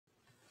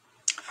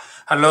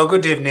Hello,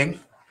 good evening.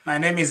 My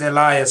name is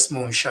Elias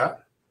Munsha.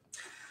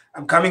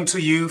 I'm coming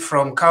to you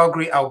from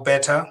Calgary,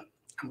 Alberta.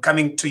 I'm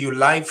coming to you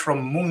live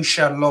from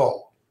Munsha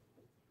Law.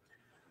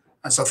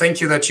 And so thank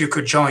you that you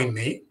could join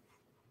me.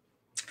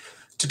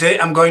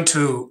 Today, I'm going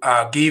to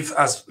give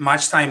as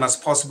much time as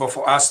possible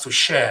for us to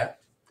share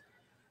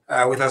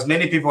with as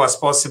many people as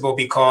possible,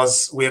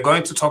 because we are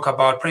going to talk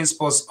about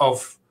principles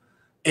of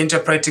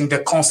interpreting the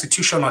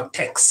constitutional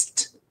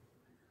text,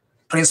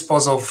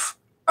 principles of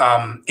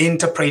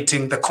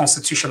interpreting the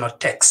constitutional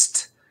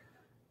text.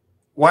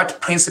 What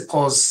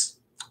principles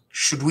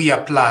should we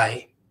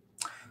apply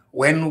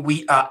when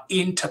we are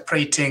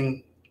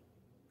interpreting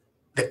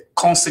the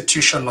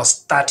constitutional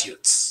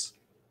statutes?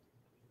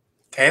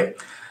 Okay,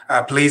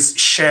 please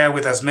share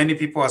with as many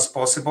people as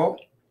possible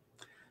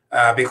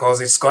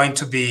because it's going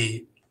to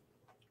be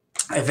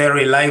a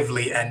very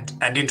lively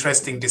and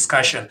interesting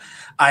discussion.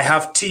 I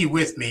have tea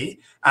with me,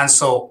 and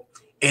so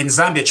in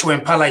Zambia,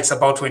 Chiwempala, it's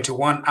about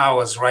 21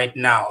 hours right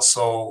now,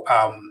 so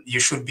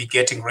you should be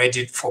getting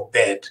ready for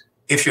bed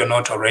if you're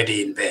not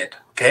already in bed,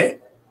 okay?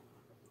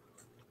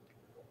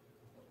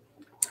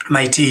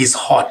 My tea is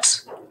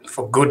hot,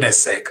 for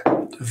goodness sake.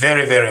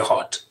 Very, very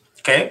hot,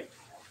 okay?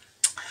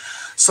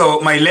 So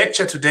my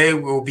lecture today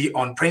will be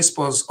on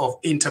principles of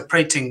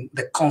interpreting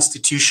the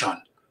Constitution.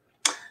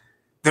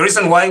 The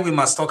reason why we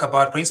must talk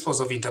about principles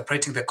of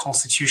interpreting the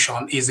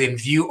Constitution is in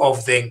view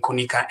of the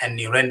Nkunika and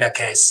Nirenda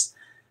case,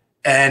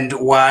 and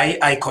why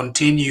I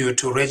continue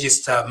to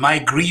register my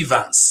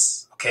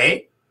grievance,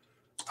 okay,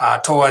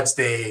 towards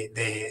the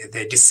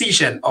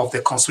decision of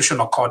the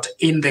Constitutional Court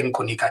in the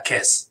Nkunika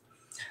case.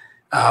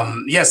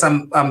 Yes,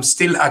 I'm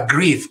still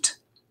aggrieved.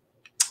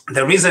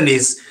 The reason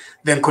is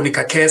the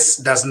Nkunika case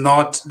does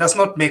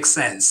not make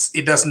sense.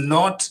 It's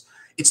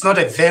not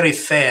a very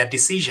fair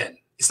decision.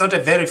 It's not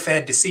a very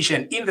fair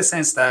decision in the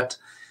sense that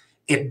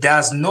it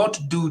does not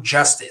do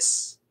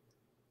justice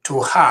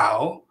to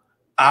how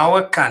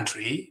our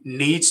country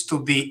needs to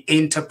be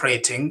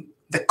interpreting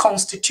the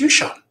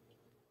Constitution.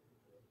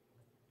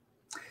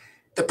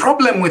 The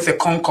problem with the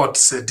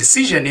Concourt's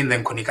decision in the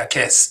Nkunika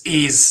case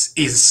is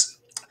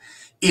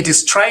it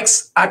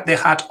strikes at the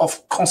heart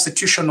of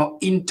constitutional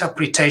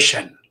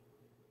interpretation.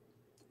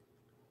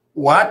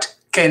 What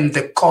can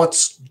the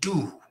courts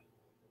do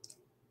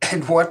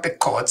and what the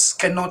courts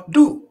cannot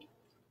do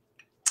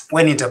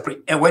when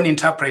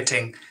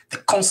interpreting the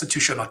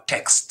constitutional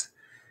text?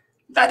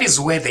 That is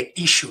where the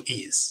issue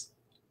is,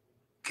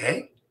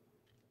 okay?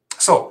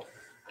 So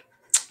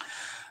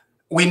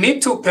we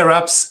need to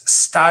perhaps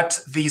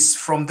start this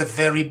from the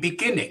very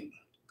beginning.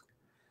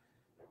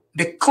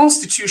 The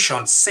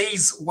Constitution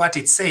says what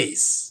it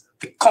says.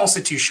 The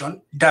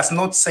Constitution does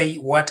not say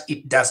what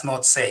it does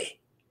not say.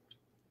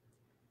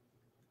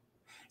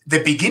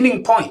 The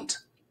beginning point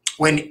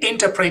when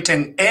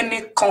interpreting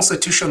any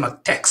constitutional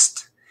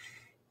text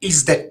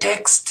is the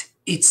text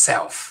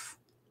itself.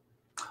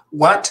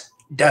 What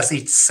does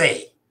it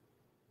say?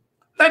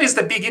 That is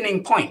the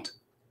beginning point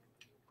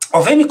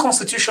of any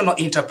constitutional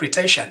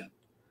interpretation.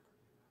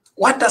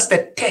 What does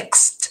the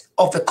text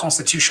of the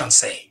Constitution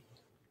say?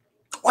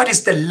 What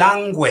is the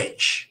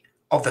language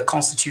of the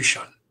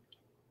Constitution?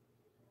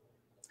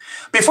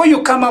 Before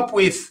you come up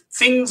with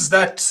things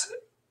that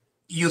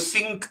you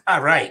think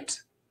are right,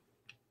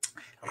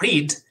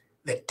 read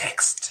the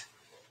text.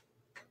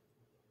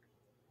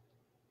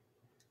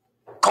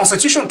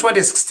 Constitution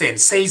 2016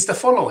 says the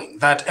following,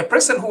 that a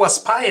person who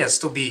aspires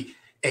to be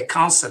a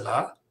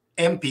councillor,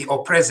 MP,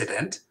 or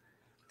president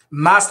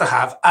must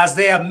have as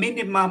their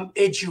minimum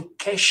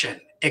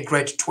education a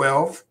grade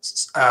 12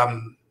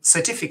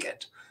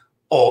 certificate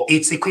or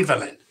its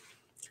equivalent.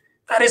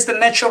 That is the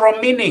natural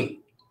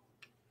meaning.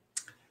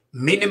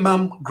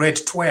 Minimum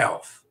grade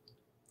 12.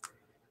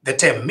 The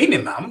term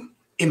minimum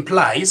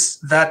implies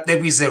that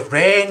there is a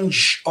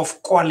range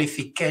of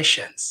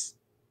qualifications,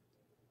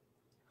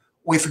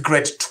 with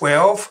grade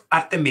 12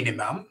 at the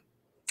minimum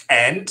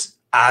and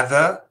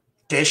other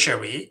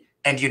tertiary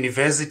and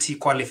university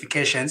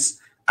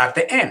qualifications at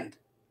the end.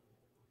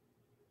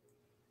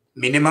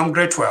 Minimum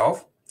grade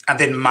 12, and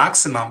then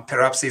maximum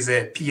perhaps is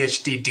a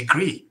PhD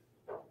degree.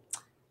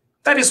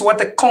 That is what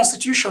the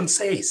Constitution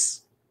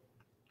says.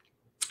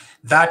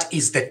 That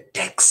is the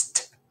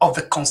text of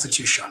the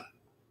Constitution.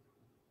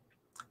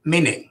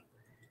 Meaning,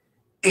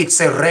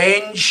 it's a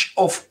range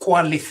of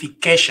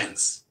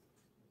qualifications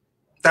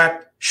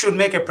that should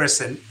make a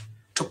person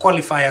to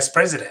qualify as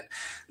president.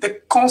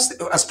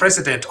 As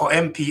president or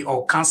MP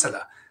or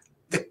councillor,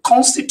 the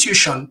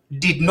Constitution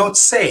did not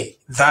say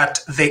that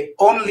the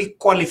only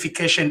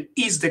qualification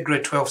is the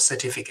grade 12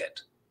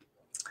 certificate.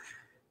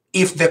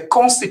 If the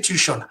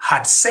Constitution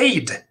had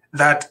said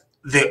that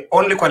the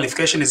only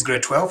qualification is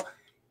grade 12,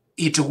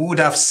 it would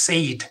have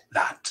said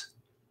that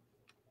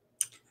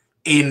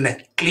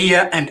in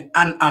clear and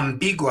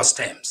unambiguous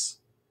terms.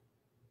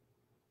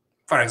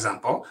 For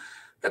example,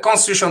 the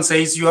Constitution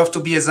says you have to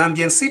be a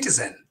Zambian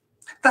citizen.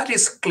 That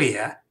is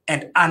clear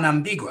and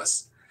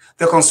unambiguous.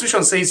 The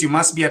Constitution says you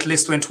must be at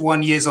least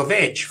 21 years of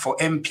age for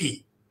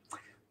MP.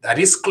 That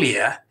is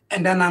clear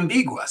and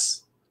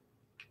unambiguous.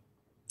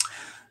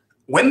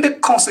 When the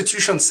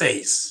Constitution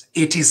says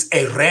it is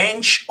a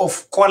range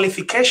of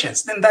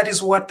qualifications, then that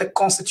is what the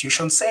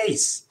Constitution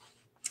says.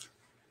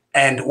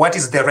 And what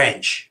is the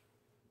range?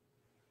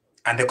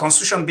 And the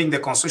Constitution being the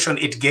Constitution,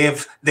 it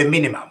gave the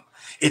minimum.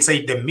 It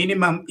said the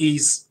minimum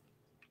is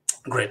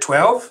grade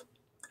 12,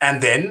 and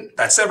then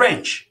that's a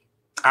range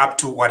up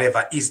to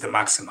whatever is the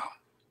maximum.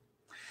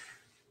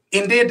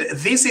 Indeed,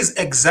 this is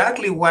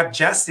exactly what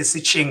Justice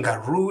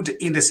Chinga ruled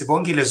in the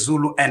Sibongile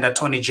Zulu and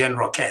Attorney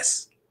General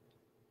case.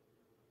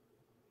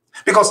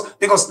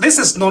 Because this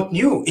is not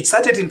new. It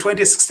started in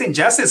 2016.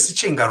 Justice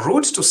Chinga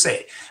ruled to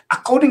say,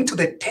 according to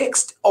the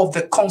text of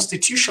the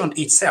Constitution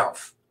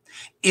itself,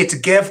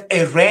 it gave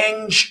a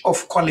range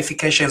of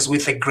qualifications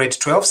with a grade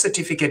 12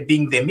 certificate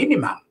being the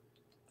minimum,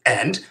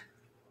 and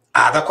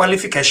other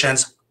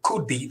qualifications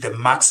could be the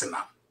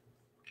maximum.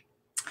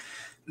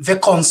 The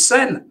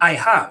concern I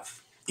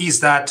have is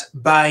that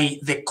by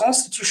the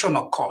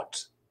Constitutional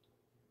Court,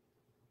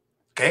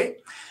 okay,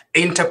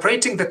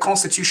 interpreting the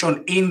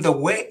Constitution in the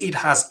way it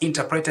has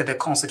interpreted the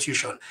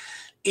Constitution,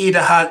 it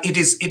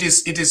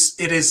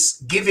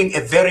is giving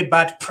a very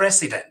bad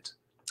precedent.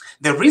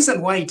 The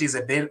reason why it is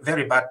a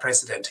very bad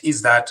precedent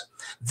is that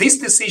this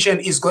decision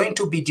is going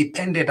to be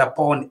depended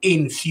upon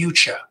in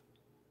future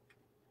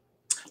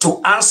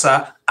to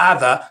answer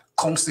other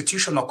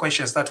constitutional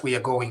questions that we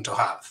are going to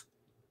have.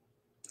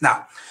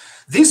 Now,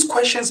 these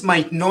questions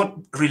might not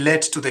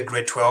relate to the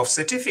grade 12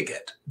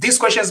 certificate. These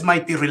questions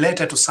might be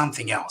related to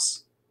something else.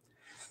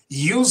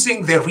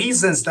 Using the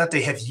reasons that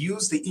they have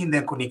used in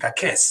the Nkunika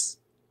case,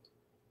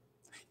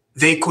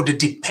 they could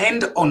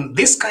depend on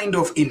this kind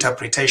of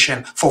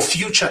interpretation for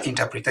future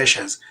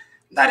interpretations.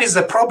 That is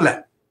the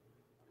problem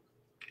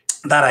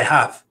that I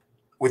have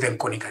with the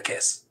Nkunika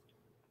case.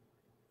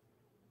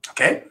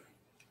 Okay?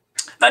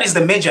 That is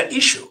the major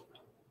issue.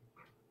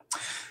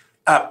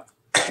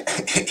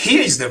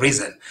 Here is the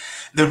reason.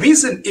 The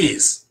reason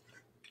is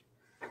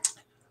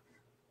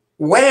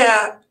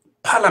where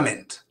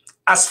Parliament,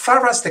 as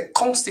far as the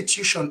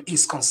Constitution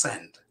is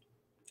concerned,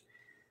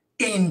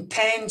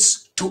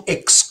 intends to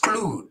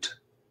exclude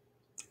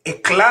a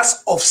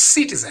class of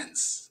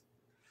citizens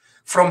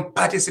from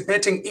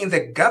participating in the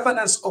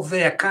governance of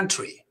their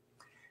country,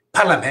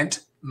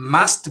 Parliament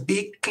must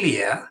be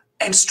clear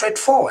and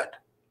straightforward.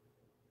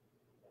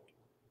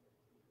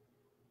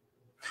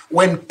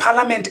 When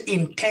Parliament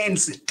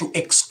intends to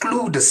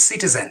exclude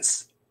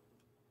citizens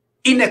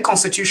in a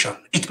constitution,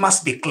 it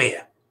must be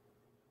clear.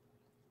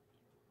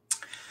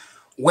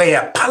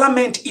 Where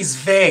Parliament is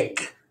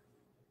vague,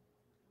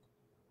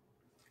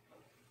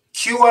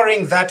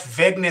 curing that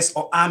vagueness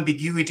or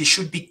ambiguity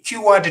should be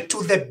cured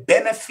to the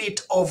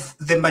benefit of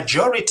the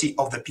majority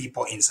of the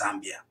people in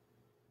Zambia.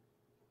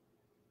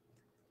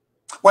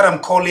 What I'm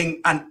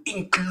calling an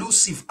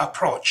inclusive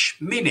approach,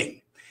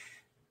 meaning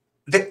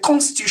the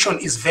Constitution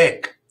is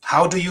vague.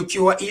 How do you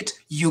cure it?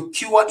 You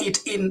cure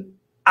it in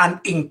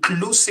an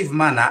inclusive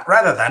manner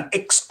rather than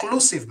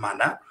exclusive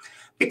manner,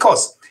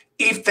 because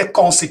if the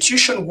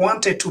Constitution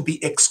wanted to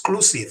be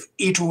exclusive,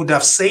 it would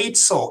have said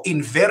so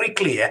in very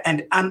clear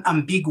and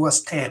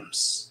unambiguous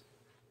terms.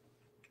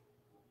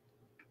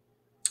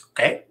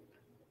 Okay?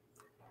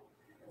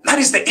 That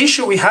is the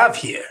issue we have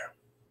here.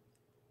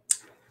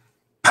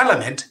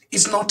 Parliament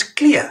is not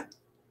clear.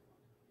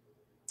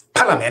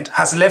 Parliament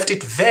has left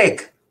it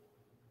vague.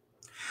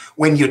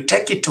 When you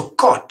take it to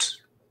court,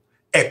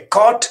 a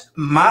court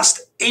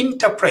must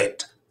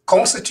interpret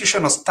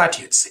constitutional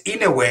statutes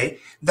in a way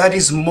that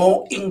is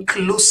more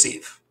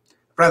inclusive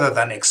rather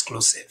than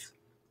exclusive.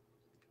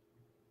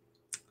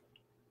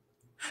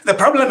 The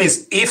problem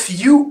is, if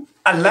you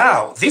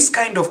allow this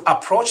kind of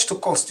approach to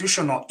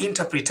constitutional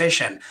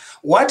interpretation,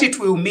 what it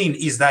will mean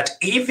is that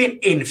even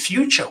in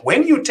future,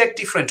 when you take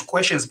different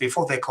questions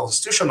before the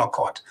Constitutional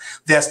Court,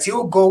 they're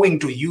still going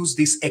to use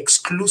this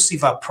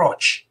exclusive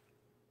approach.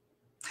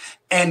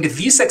 And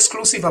this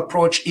exclusive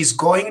approach is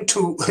going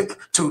to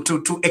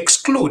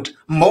exclude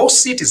more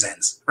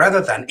citizens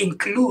rather than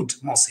include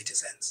more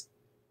citizens.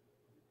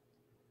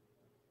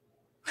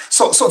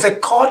 So the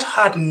court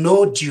had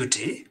no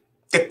duty,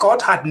 the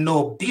court had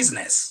no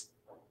business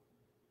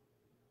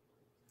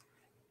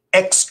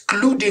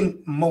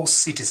excluding more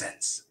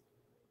citizens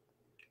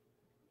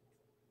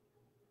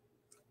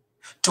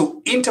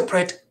to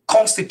interpret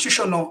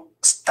constitutional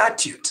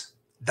statute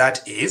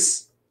that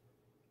is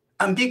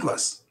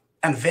ambiguous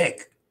and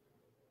vague.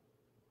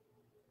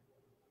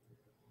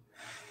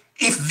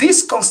 If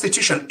this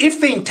constitution,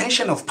 if the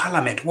intention of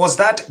Parliament was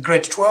that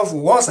grade 12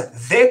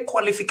 was their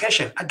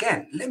qualification,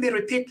 again, let me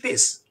repeat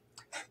this.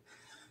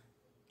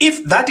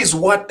 If that is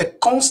what the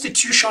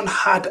Constitution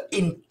had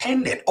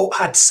intended or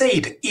had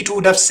said, it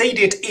would have said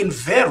it in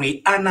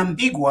very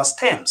unambiguous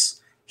terms.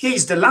 Here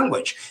is the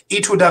language.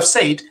 It would have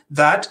said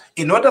that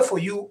in order for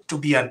you to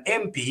be an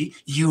MP,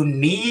 you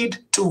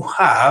need to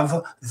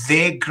have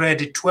the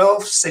grade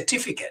 12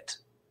 certificate.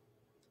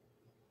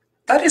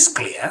 That is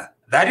clear,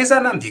 that is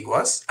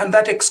unambiguous, and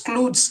that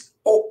excludes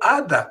all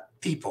other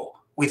people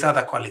with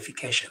other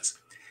qualifications.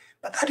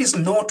 But that is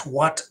not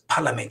what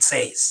Parliament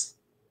says.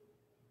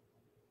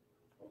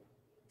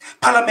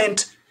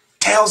 Parliament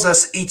tells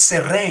us it's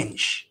a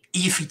range.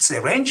 If it's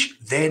a range,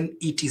 then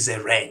it is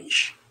a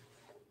range.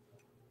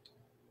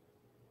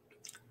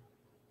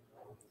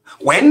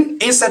 When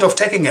instead of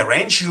taking a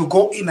range, you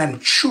go in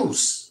and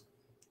choose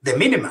the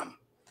minimum,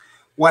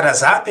 what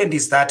has happened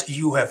is that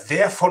you have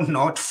therefore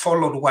not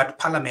followed what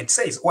Parliament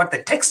says, what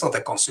the text of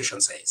the Constitution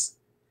says.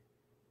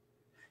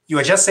 You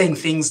are just saying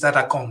things that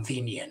are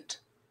convenient.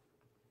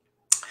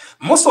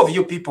 Most of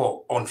you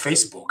people on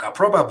Facebook are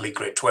probably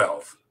grade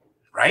 12,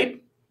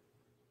 right?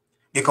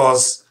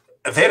 Because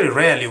very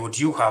rarely would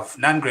you have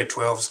non-grade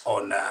 12s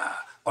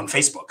on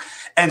Facebook.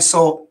 And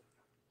so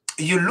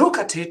you look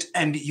at it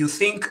and you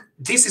think,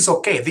 this is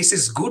okay, this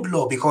is good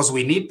law because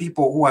we need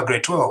people who are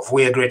grade 12,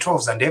 we are grade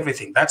 12s and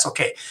everything, that's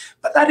okay.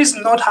 But that is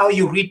not how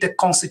you read the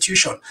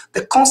Constitution.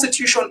 The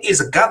Constitution is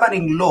a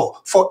governing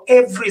law for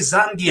every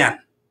Zambian.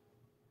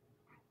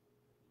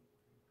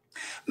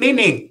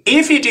 Meaning,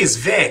 if it is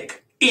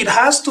vague, it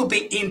has to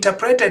be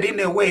interpreted in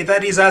a way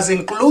that is as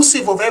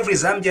inclusive of every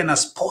Zambian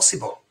as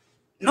possible,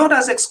 not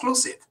as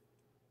exclusive.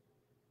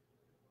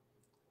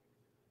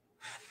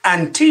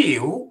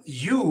 Until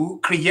you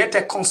create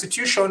a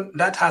constitution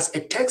that has a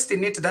text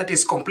in it that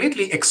is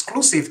completely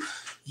exclusive,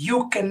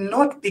 you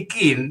cannot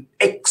begin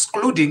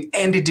excluding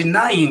and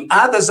denying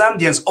other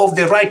Zambians of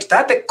the right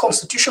that the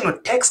constitutional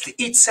text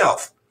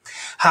itself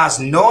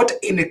has not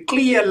in a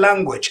clear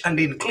language and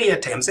in clear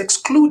terms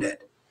excluded.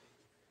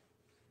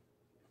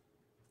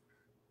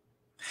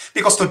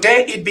 Because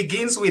today it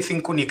begins with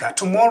Nkunika,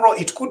 tomorrow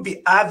it could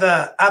be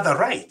other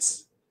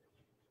rights.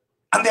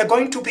 And they're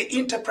going to be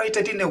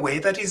interpreted in a way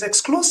that is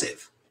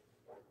exclusive.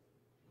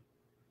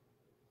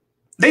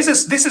 This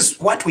is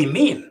what we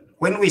mean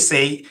when we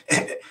say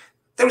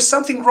there is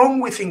something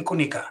wrong with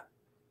Nkunika.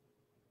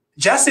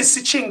 Justice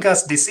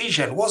Sichinga's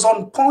decision was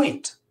on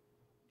point.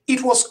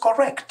 It was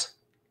correct.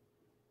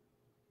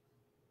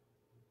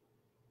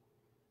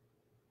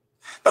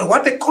 But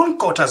what the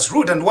Concourt has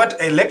ruled and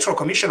what Electoral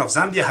Commission of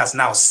Zambia has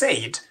now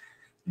said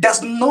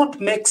does not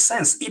make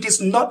sense. It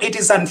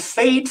is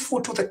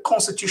unfaithful to the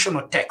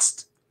constitutional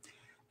text.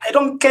 I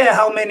don't care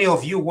how many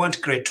of you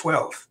want grade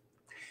 12.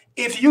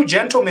 If you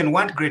gentlemen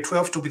want grade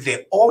 12 to be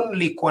the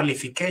only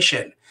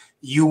qualification,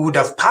 you would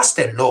have passed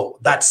a law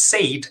that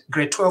said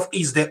grade 12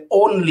 is the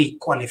only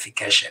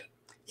qualification.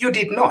 You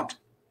did not.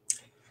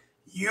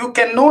 You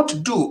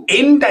cannot do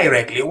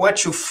indirectly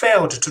what you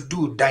failed to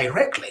do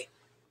directly.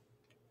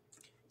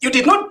 You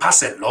did not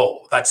pass a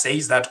law that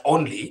says that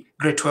only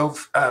grade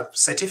 12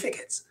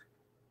 certificates.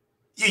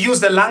 You use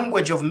the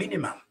language of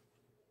minimum.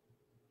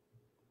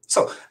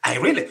 So I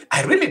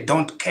really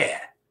don't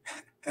care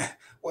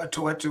what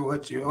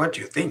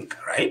you think,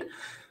 right?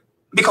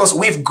 Because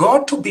we've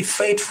got to be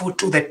faithful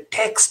to the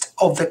text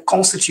of the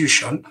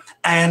Constitution,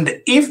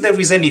 and if there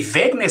is any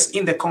vagueness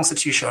in the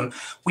Constitution,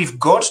 we've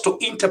got to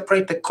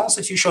interpret the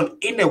Constitution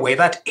in a way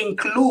that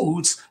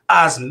includes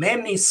as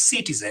many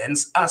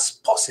citizens as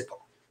possible.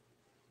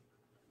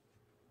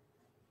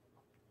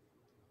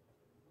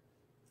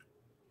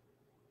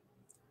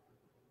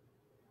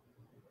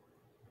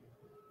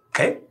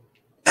 Okay?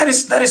 That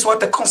is what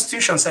the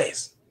Constitution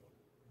says.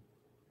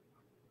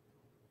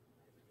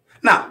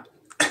 Now,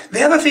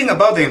 the other thing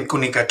about the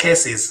Nkunika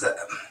case is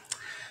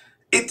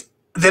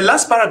the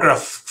last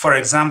paragraph, for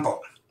example,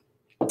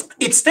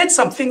 it states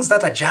some things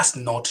that are just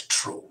not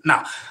true.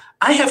 Now,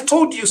 I have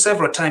told you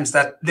several times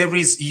that there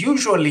is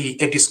usually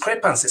a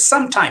discrepancy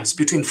sometimes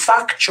between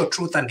factual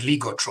truth and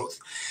legal truth.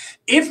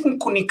 If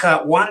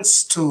Nkunika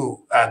wants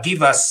to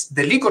give us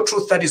the legal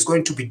truth that is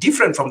going to be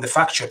different from the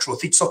factual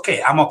truth, it's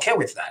okay. I'm okay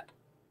with that.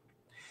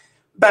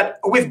 But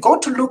we've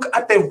got to look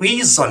at the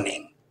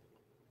reasoning.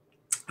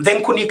 The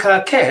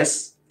Nkunika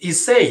case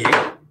is saying,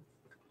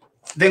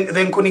 the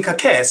Nkunika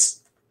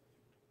case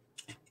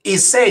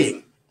is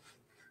saying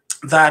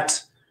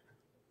that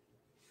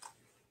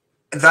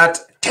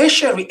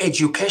tertiary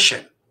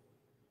education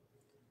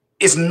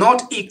is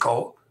not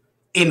equal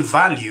in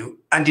value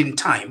and in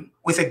time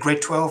with a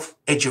grade 12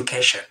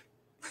 education.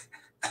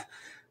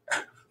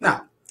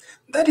 Now,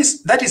 that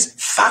is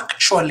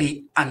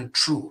factually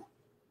untrue.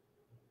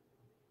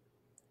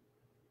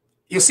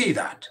 You see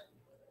that?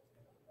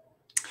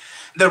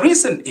 The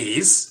reason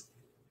is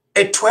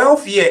a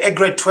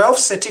grade 12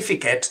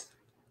 certificate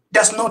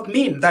does not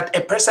mean that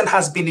a person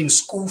has been in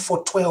school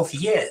for 12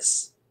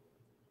 years.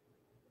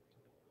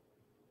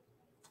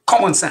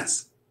 Common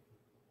sense.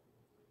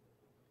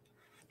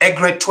 A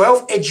grade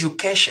 12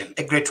 education,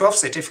 a grade 12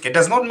 certificate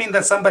does not mean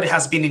that somebody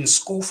has been in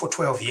school for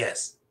 12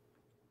 years.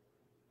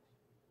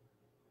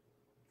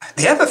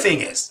 The other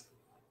thing is,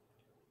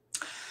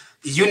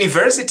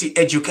 university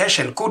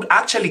education could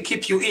actually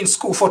keep you in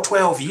school for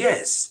 12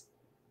 years.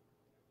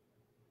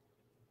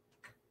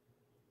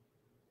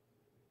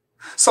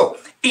 So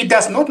it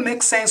does not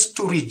make sense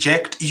to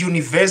reject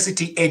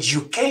university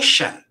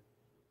education,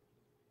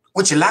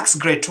 which lacks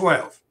grade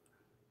 12,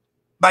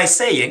 by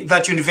saying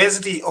that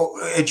university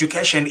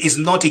education is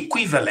not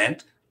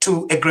equivalent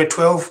to a grade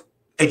 12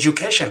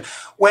 education,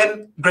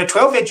 when grade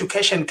 12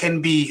 education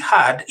can be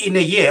had in a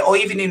year or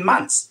even in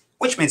months.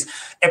 which means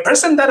a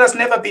person that has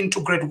never been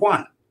to grade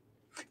 1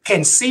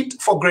 can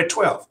sit for grade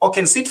 12 or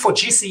can sit for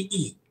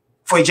GCE,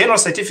 for a General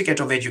Certificate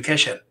of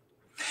Education,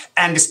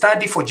 and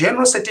study for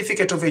General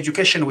Certificate of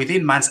Education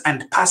within months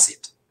and pass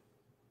it.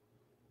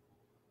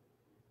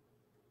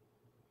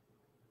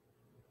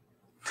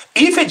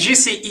 If a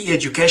GCE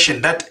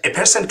education that a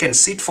person can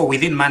sit for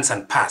within months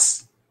and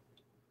pass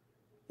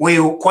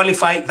will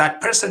qualify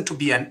that person to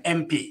be an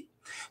MP,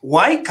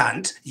 why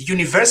can't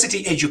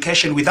university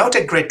education without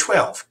a grade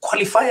 12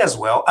 qualify as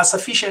well as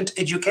sufficient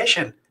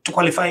education to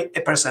qualify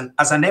a person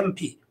as an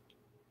MP?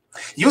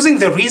 Using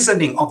the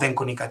reasoning of the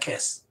Nkunika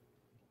case.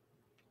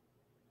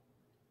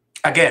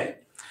 Again,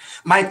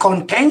 my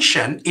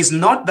contention is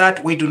not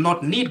that we do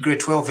not need grade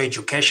 12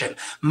 education.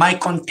 My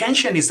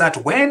contention is that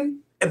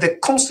when the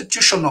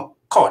Constitutional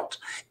Court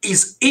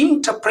is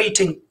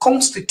interpreting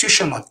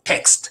constitutional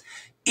text,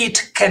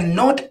 it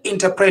cannot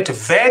interpret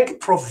vague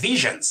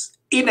provisions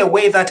in a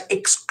way that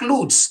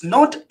excludes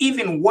not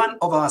even one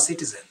of our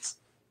citizens.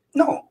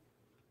 No.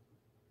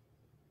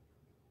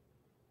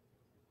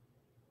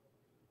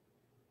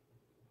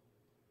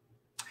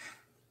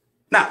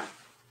 Now,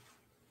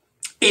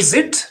 is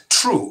it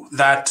true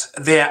that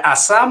there are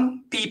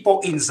some people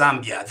in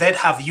Zambia that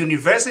have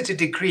university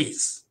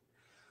degrees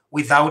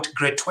without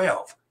grade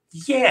 12?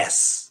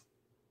 Yes.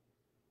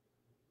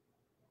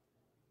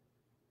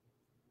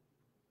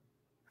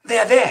 They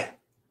are there.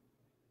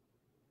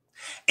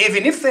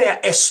 Even if they are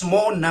a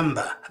small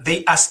number,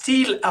 they are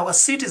still our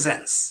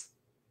citizens.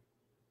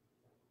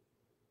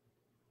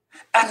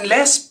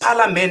 Unless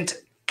Parliament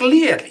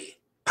clearly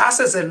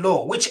passes a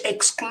law which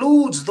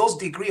excludes those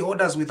degree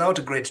holders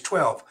without grade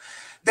 12,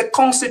 the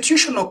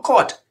Constitutional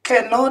Court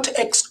cannot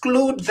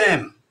exclude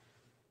them.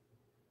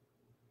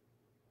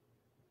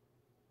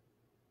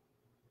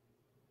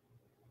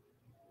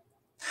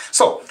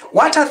 So,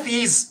 what are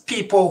these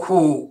people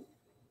who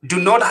do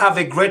not have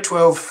a grade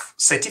 12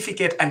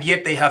 certificate and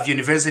yet they have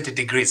university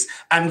degrees?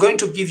 I'm going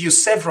to give you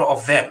several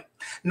of them.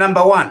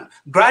 Number one,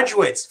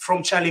 graduates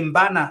from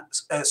Chalimbana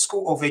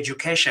School of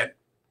Education.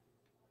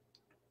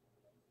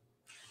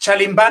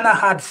 Chalimbana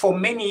had for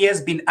many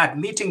years been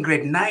admitting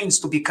grade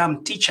 9s to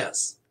become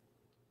teachers.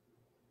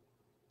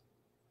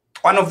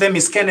 One of them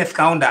is Kenneth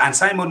Kaunda and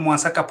Simon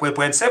Mwansaka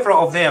Pwepwe and several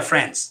of their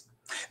friends.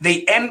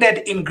 They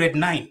ended in grade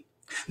 9.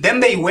 Then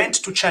they went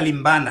to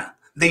Chalimbana.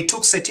 They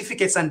took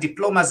certificates and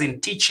diplomas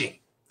in teaching.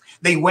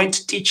 They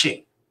went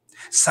teaching.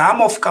 Some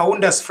of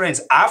Kaunda's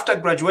friends, after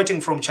graduating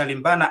from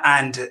Chalimbana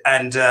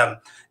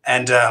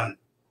and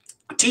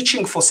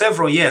teaching for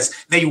several years,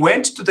 they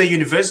went to the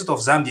University of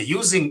Zambia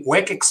using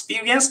work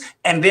experience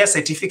and their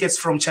certificates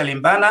from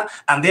Chalimbana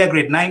and their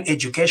grade 9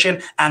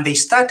 education, and they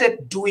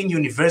started doing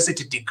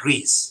university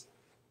degrees.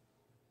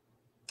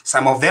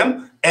 Some of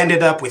them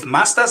ended up with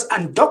master's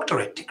and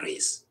doctorate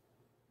degrees.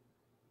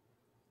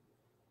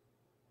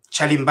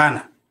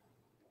 Chalimbana.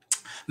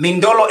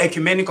 Mindolo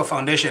Ecumenical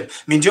Foundation.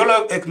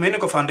 Mindolo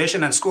Ecumenical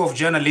Foundation and School of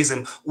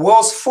Journalism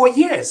was for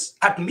years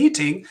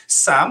admitting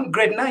some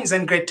grade 9s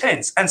and grade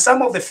 10s and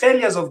some of the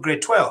failures of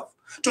grade 12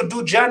 to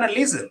do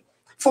journalism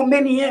for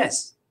many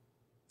years.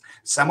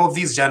 Some of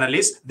these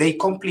journalists, they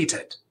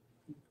completed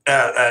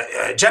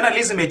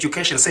journalism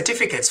education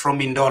certificates from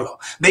Mindolo.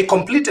 They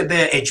completed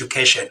their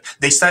education.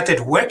 They started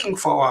working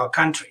for our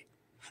country.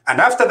 And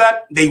after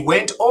that, they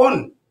went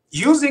on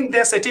using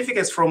their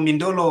certificates from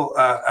Mindolo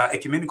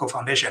Ecumenical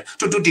Foundation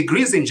to do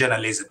degrees in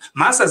journalism,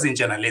 masters in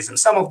journalism,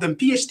 some of them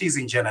PhDs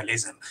in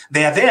journalism.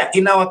 They are there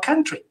in our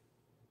country.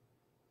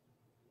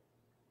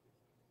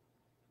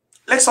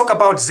 Let's talk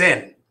about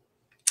Zen,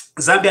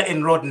 Zambia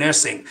Enrolled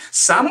Nursing.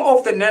 Some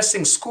of the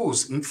nursing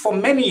schools, for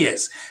many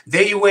years,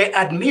 they were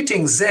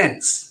admitting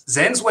Zens.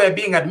 Zens were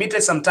being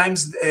admitted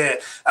sometimes.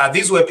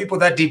 These were people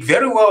that did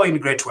very well in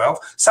grade 12.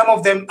 Some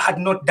of them had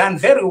not done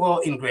very well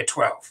in grade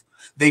 12.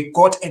 They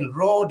got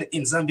enrolled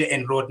in Zambia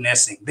Enrolled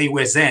Nursing. They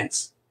were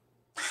Zens.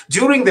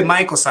 During the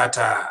Michael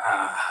Sata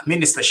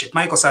ministership,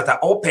 Michael Sata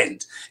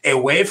opened a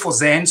way for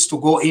Zens to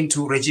go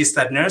into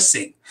registered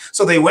nursing.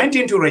 So they went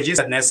into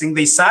registered nursing.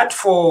 They sat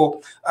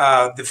for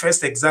the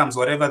first exams,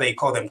 whatever they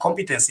call them,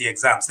 competency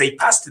exams. They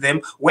passed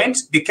them,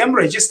 became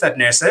registered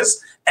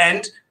nurses,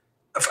 and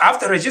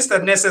after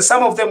registered nurses,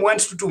 some of them went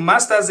to do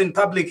masters in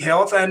public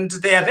health, and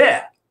they are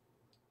there.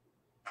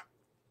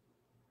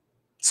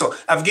 So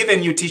I've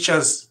given you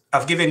teachers,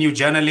 I've given you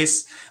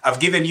journalists, I've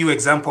given you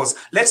examples.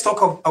 Let's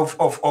talk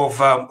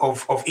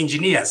of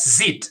engineers,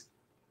 ZIT.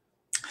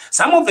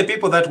 Some of the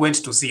people that went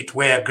to ZIT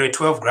were grade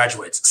 12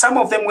 graduates. Some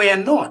of them were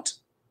not.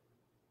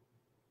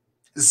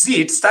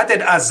 ZIT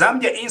started as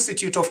Zambia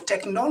Institute of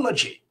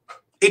Technology.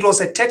 It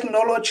was a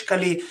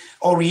technologically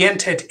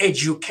oriented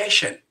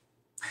education.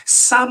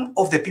 Some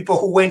of the people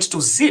who went to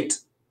ZIT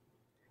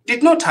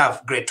did not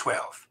have grade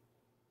 12.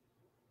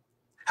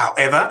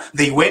 However,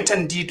 they went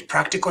and did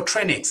practical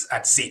trainings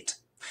at ZIT.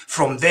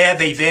 From there,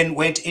 they then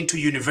went into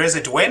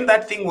university. When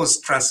that thing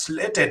was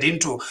translated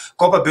into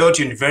Copperbelt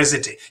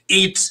University,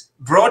 it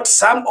brought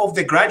some of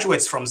the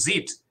graduates from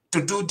ZIT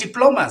to do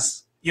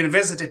diplomas,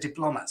 university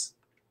diplomas.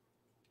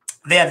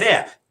 They are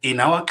there in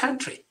our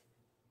country.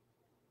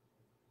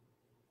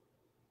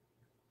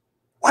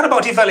 What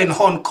about Evelyn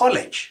Horn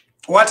College?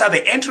 What are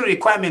the entry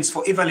requirements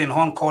for Evelyn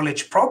Horn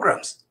College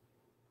programs?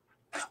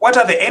 What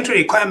are the entry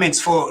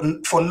requirements for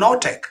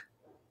NOTEC,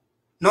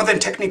 Northern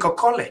Technical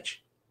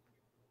College?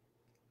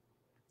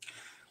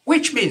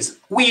 Which means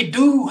we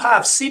do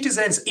have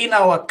citizens in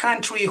our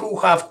country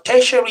who have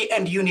tertiary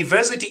and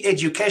university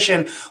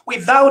education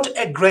without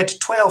a grade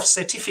 12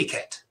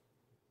 certificate.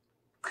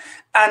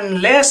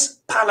 Unless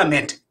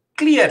Parliament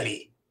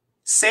clearly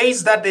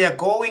says that they are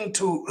going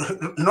to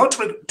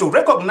to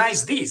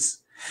recognize these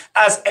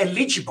as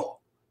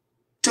eligible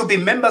to be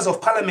members of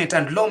Parliament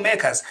and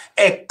lawmakers,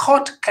 a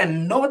court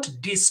cannot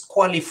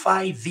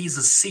disqualify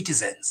these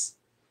citizens.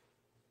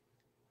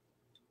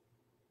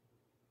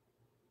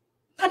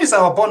 That is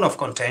our bone of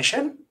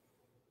contention.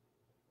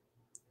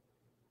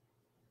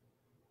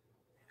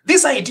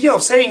 This idea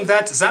of saying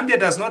that Zambia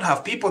does not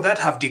have people that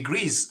have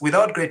degrees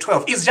without grade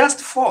 12 is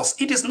just false.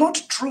 It is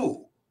not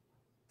true.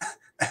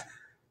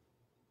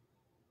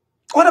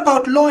 What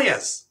about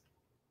lawyers?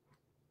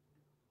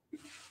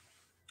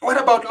 What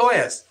about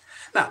lawyers?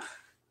 Now,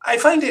 I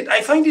find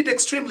it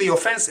extremely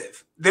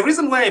offensive. The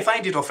reason why I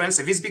find it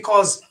offensive is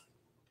because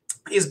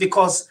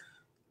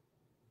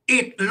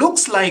it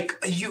looks like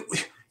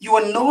you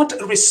are not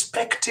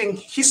respecting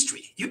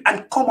history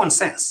and common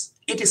sense.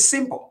 It is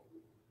simple.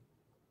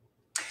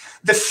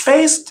 The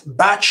first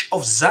batch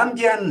of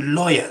Zambian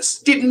lawyers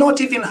did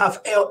not even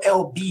have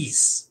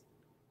LLBs.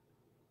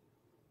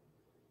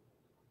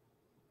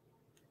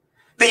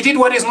 They did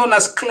what is known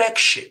as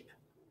clerkship.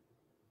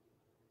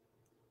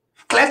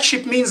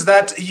 Clerkship means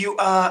that you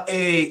are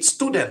a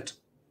student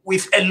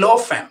with a law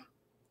firm.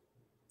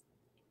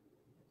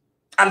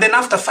 And then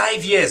after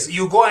 5 years,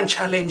 you go and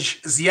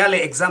challenge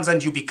ZIALE exams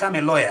and you become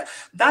a lawyer.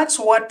 That's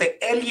what the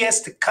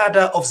earliest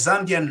cadre of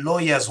Zambian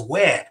lawyers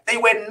were. They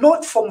were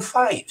not Form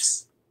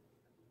 5s.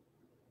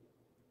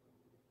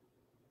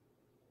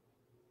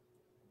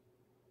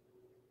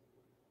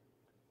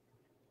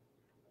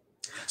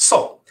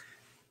 So,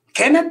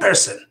 can a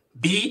person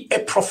be a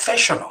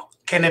professional?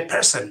 Can a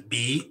person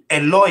be a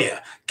lawyer?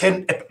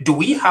 Do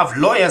we have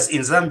lawyers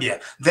in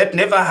Zambia that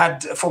never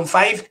had Form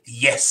 5?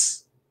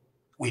 Yes,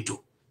 we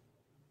do.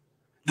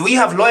 Do we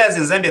have lawyers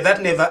in Zambia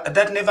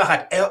that never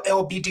had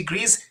LLB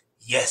degrees?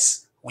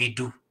 Yes, we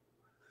do.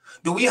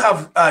 Do we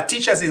have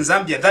teachers in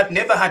Zambia that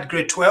never had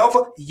grade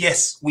 12?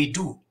 Yes, we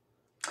do.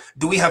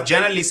 Do we have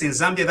journalists in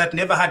Zambia that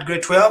never had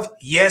grade 12?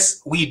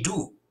 Yes, we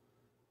do.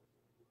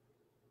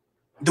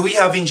 Do we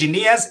have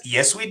engineers?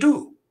 Yes, we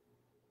do.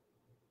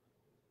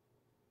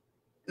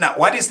 Now,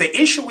 what is the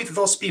issue with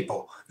those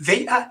people?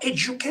 They are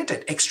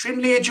educated,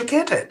 extremely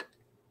educated.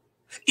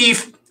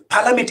 If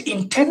Parliament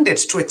intended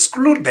to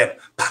exclude them,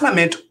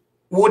 Parliament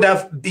would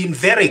have been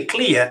very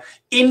clear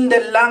in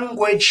the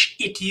language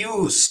it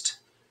used.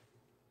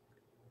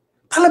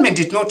 Parliament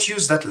did not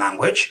use that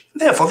language,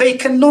 therefore they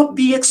cannot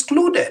be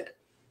excluded.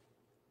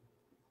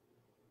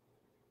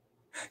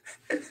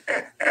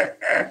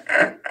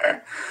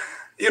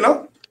 You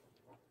know,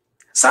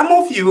 some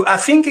of you are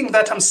thinking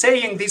that I'm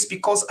saying this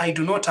because I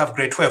do not have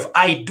grade 12.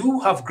 I do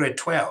have grade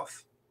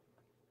 12.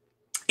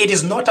 It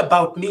is not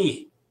about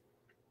me.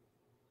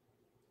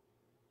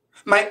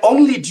 My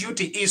only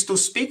duty is to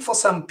speak for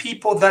some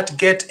people that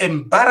get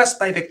embarrassed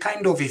by the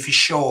kind of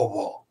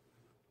Ifishowo.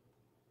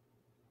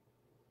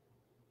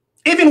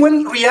 Even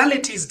when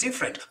reality is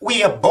different,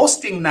 we are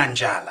boasting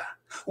Nanjala.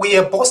 We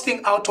are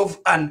boasting out of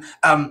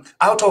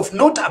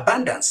not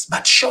abundance,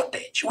 but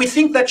shortage. We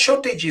think that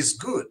shortage is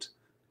good.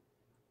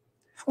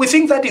 We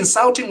think that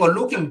insulting or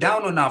looking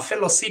down on our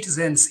fellow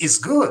citizens is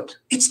good.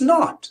 It's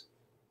not.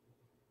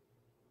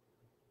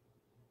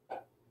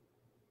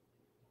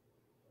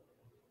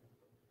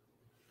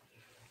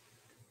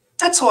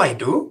 That's how I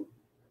do.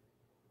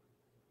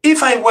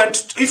 If I want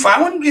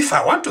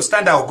to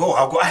stand, I'll go.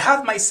 I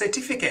have my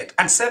certificate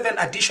and 7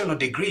 additional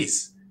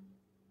degrees.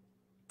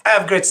 I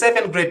have grade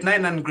 7, grade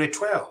 9, and grade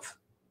 12.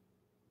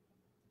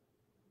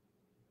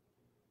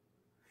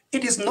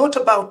 It is not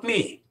about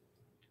me.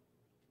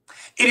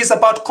 It is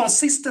about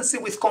consistency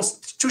with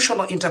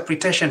constitutional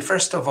interpretation,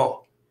 first of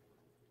all.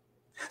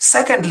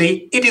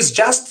 Secondly, it is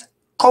just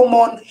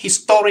common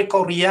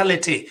historical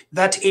reality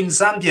that in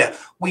Zambia,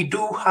 we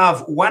do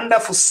have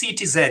wonderful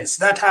citizens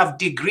that have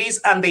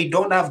degrees and they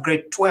don't have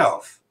grade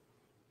 12.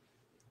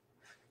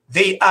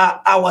 They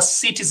are our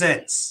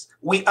citizens.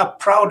 We are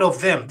proud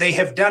of them. They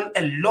have done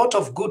a lot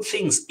of good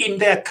things in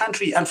their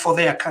country and for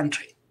their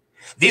country.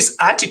 This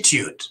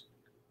attitude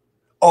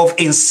of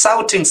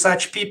insulting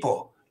such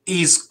people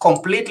is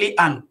completely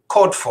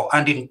uncalled for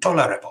and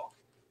intolerable.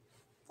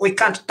 We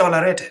can't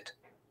tolerate it.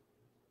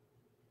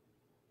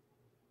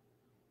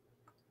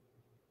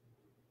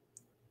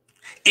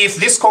 If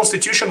this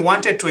constitution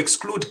wanted to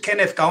exclude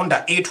Kenneth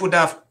Kaunda, it would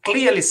have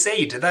clearly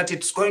said that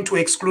it's going to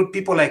exclude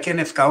people like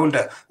Kenneth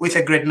Kaunda with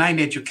a grade 9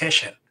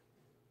 education.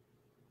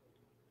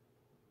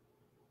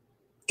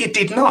 It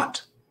did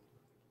not.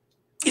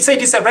 It said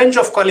it's a range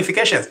of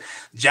qualifications.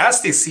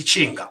 Justice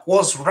Sichinga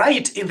was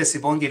right in the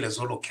Sibongile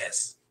Zulu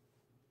case.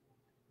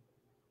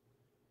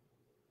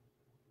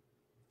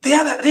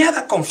 The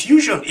other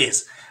confusion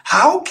is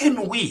How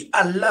can we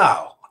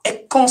allow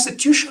a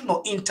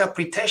constitutional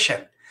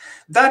interpretation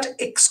that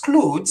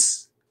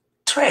excludes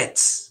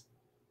threats?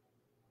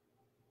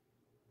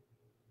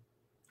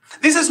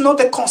 This is not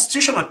a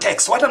constitutional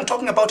text. What I'm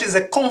talking about is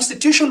a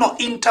constitutional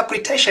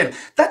interpretation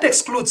that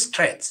excludes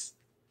threats.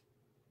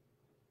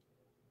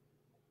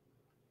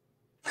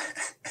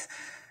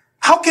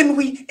 How can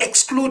we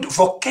exclude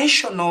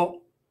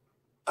vocational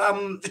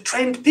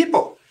trained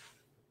people?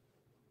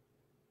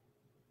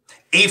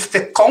 If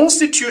the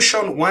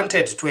Constitution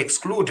wanted to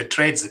exclude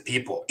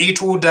tradespeople,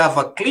 it would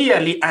have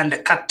clearly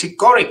and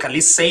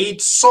categorically said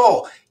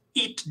so.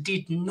 It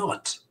did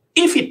not.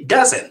 If it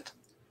doesn't,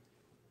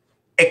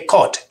 a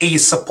court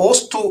is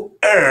supposed to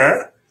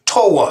err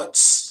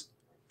towards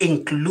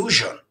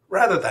inclusion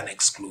rather than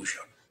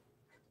exclusion.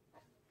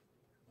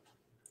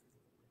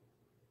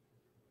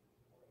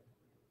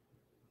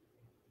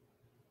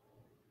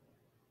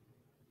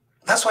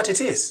 That's what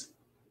it is.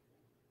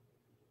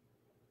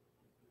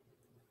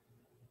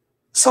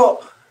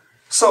 So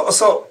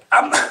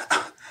I'm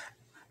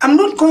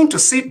not going to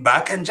sit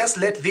back and just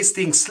let this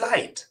thing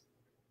slide.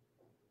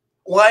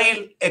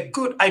 While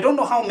I don't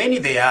know how many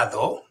they are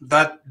though,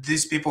 that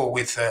these people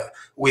with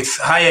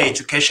higher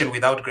education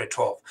without grade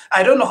 12,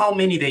 I don't know how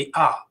many they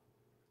are.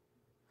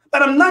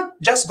 But I'm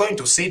not just going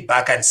to sit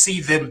back and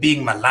see them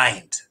being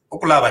maligned.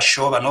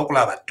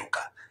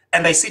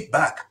 And I sit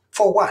back.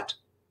 For what?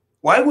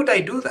 Why would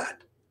I do that?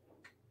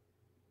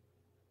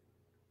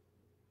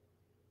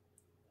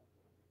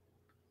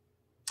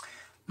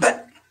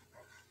 But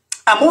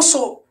I'm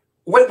also,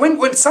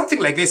 when something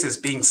like this is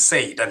being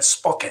said and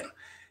spoken,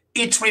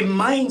 it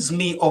reminds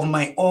me of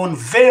my own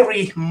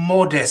very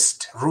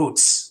modest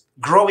roots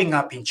growing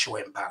up in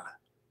Chwempala.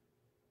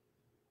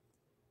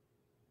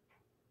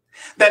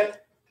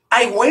 That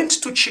I went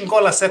to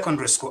Chingola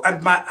Secondary School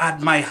and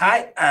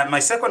my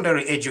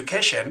secondary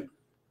education,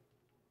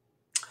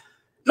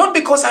 not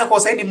because I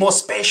was any more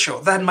special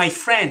than my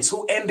friends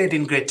who ended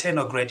in grade 10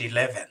 or grade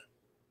 11.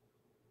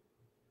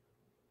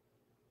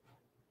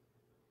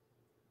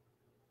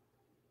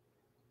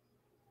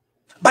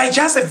 By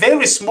just a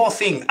very small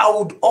thing, I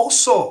would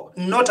also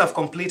not have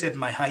completed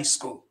my high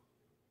school.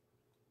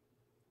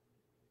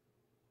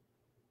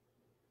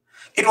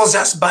 It was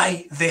just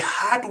by the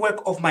hard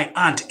work of my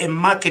aunt, a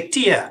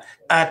marketeer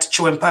at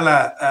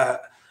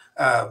Chwempala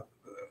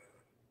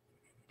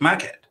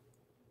market,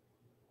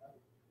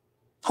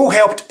 who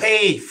helped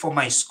pay for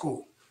my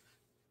school.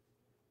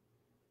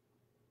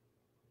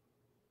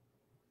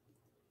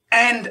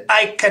 And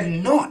I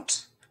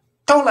cannot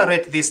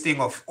tolerate this thing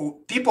of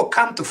people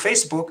come to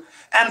Facebook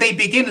and they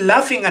begin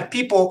laughing at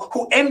people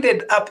who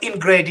ended up in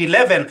grade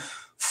 11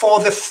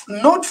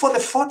 not for the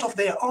fault of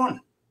their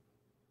own.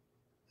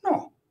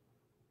 No.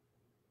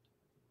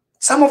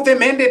 Some of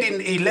them ended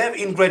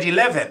in grade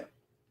 11,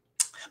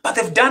 but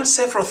they've done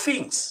several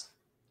things.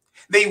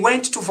 They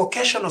went to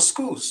vocational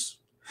schools.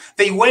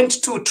 They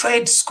went to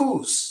trade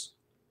schools.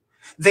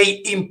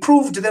 They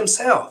improved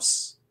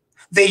themselves.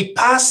 They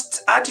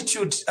passed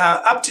aptitude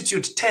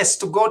tests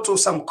to go to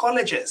some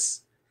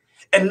colleges.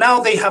 And now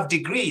they have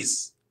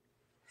degrees.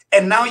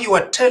 And now you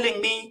are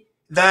telling me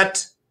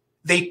that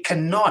they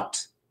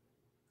cannot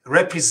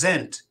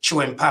represent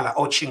Chwempala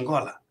or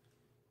Chingola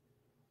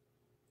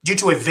due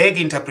to a vague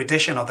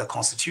interpretation of the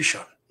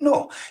Constitution.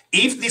 No,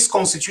 if this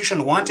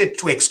Constitution wanted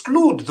to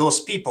exclude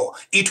those people,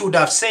 it would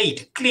have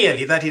said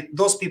clearly that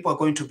those people are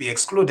going to be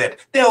excluded.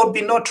 There would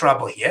be no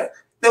trouble here.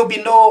 There will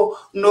be no,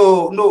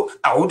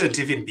 I wouldn't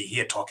even be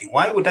here talking.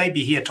 Why would I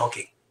be here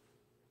talking?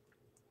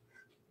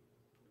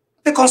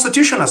 The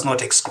Constitution has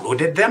not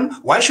excluded them.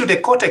 Why should a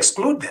court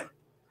exclude them?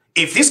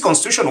 If this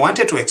Constitution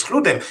wanted to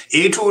exclude them,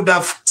 it would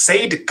have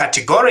said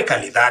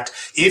categorically that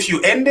if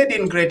you ended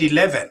in grade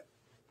 11,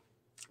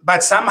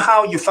 but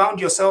somehow you found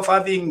yourself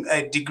having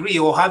a degree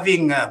or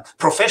having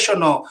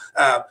professional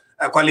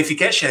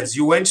qualifications,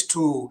 you went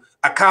to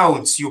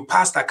accounts, you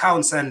passed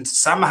accounts, and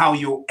somehow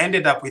you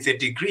ended up with a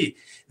degree,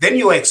 then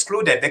you were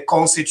excluded. The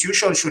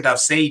Constitution should have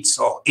said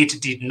so.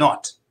 It did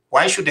not.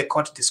 Why should the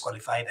court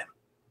disqualify them?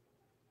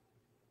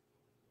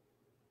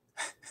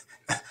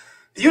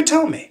 You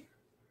tell me.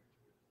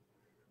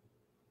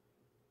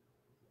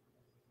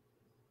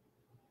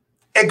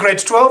 A grade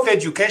 12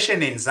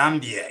 education in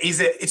Zambia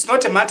it's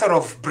not a matter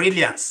of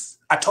brilliance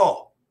at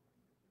all.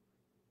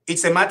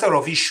 It's a matter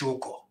of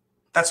ishuko.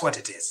 That's what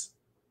it is.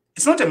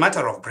 It's not a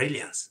matter of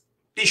brilliance.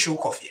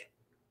 Ishuko.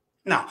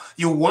 Now,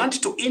 you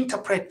want to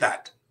interpret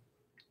that.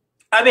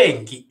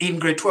 Abengi in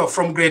grade 12,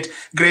 from grade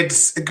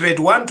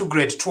 1 to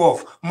grade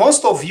 12,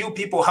 most of you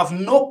people have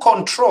no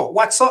control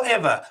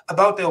whatsoever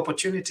about the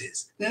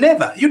opportunities.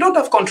 Never. You don't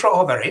have control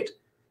over it.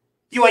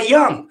 You are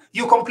young.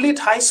 You complete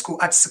high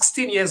school at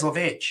 16 years of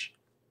age.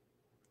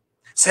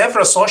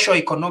 Several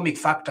socio-economic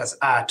factors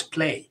are at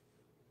play.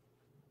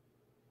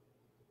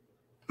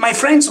 My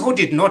friends who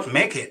did not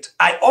make it,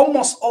 I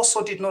almost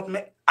also did not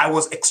make. I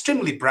was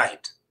extremely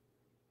bright.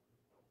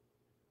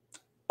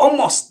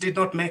 Almost did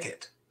not make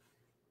it.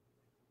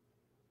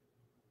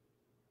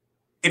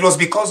 It was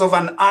because of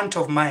an aunt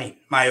of mine,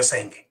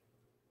 Mayosenge.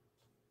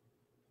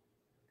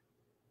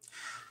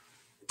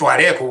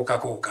 twale kuuka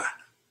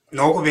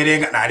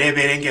n'okuberenga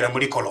n'aleberengera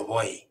muri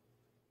koloboyi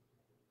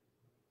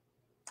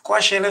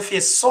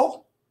kwashelefye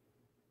so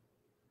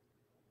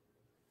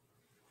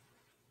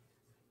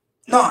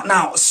no.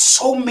 Now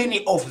so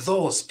many of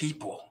those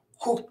people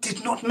who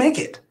did not make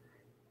it,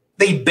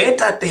 they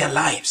bettered their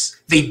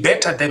lives, they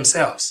bettered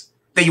themselves,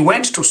 they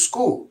went to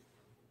school,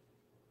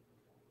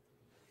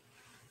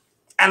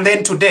 and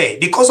then today,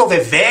 because of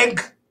a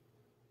vague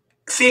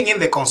thing in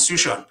the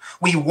Constitution,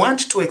 we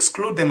want to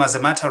exclude them as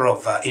a matter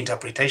of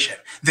interpretation,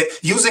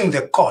 using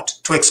the court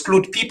to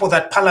exclude people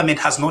that Parliament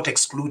has not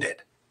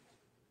excluded.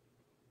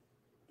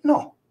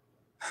 No.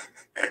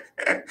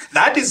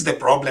 That is the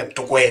problem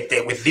to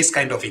Kwete with this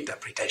kind of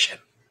interpretation.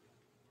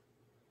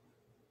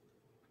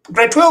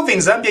 Grade 12 in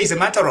Zambia is a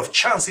matter of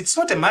chance. It's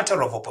not a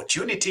matter of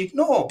opportunity.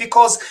 No,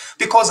 because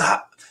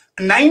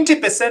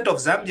 90% of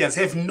Zambians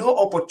have no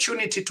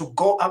opportunity to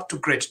go up to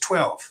grade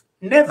 12.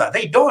 Never.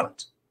 They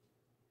don't.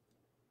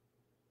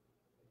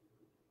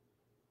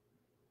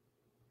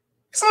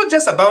 It's not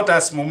just about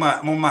us,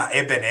 Muma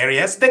urban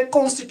areas. The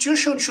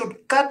Constitution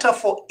should cater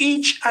for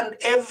each and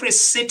every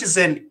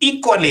citizen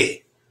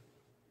equally.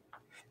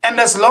 And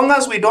as long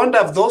as we don't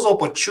have those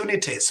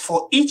opportunities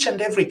for each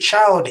and every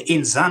child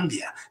in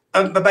Zambia,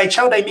 by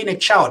child, I mean a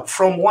child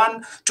from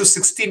 1 to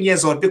 16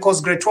 years old,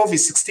 because grade 12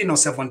 is 16 or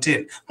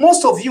 17,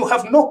 most of you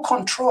have no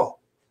control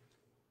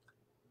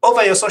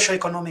over your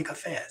socio-economic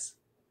affairs.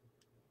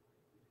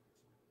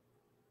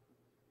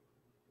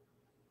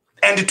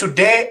 And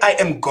today I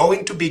am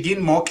going to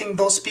begin mocking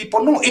those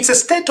people. No, it's a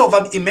state of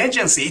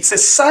emergency. It's a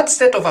sad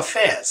state of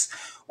affairs.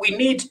 We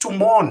need to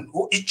mourn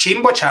over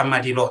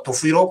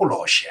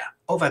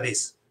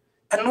this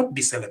and not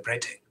be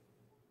celebrating.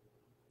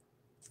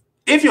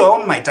 If you're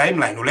on my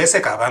timeline,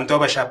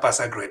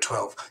 grade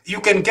 12,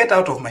 you can get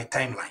out of my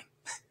timeline.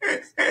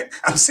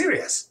 I'm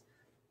serious.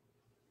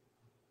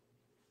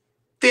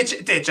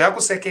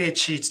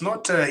 It's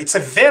not. It's a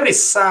very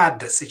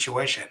sad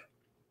situation.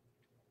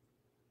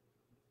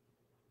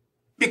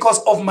 Because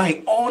of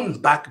my own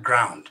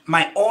background,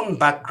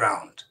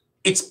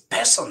 it's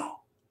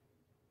personal.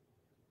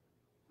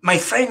 My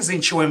friends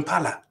in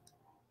Chiwempala,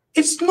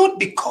 it's not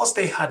because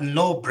they had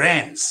no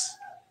brains.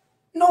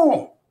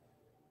 No.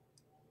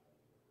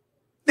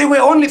 There were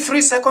only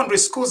 3 secondary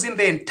schools in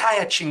the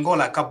entire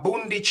Chingola,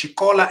 Kabundi,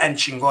 Chikola, and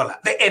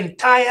Chingola. The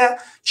entire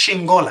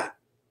Chingola.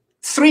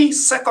 3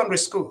 secondary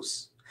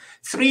schools.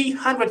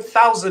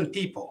 300,000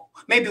 people.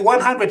 Maybe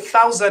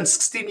 100,000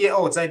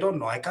 16-year-olds. I don't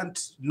know. I can't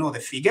know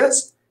the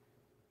figures.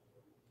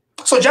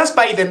 So just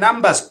by the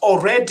numbers,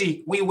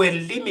 already we were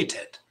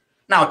limited.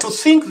 Now, to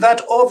think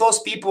that all those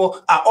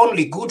people are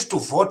only good to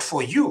vote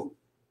for you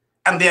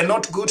and they are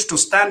not good to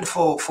stand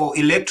for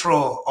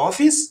electoral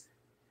office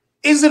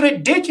is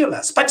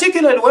ridiculous,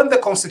 particularly when the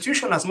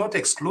Constitution has not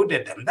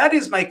excluded them. That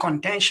is my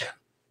contention.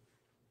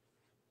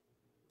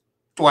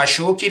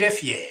 Twashukire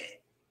fye.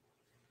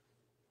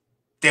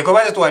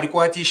 Tekobaze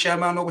twalikuwatisha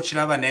amano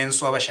kuchilaba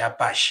nenso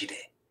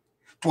abashapashire.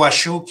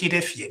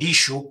 Twashukire fye,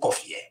 lishuko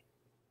fye.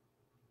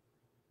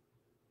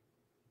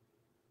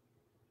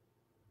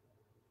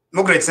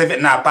 No grade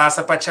 7 na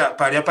pasa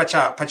pachikola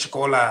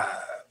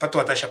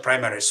patuatasha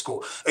primary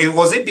school.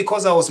 Was it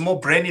because I was more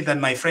brainy than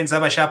my friends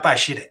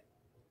abashapashire?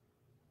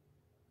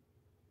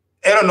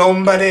 Ero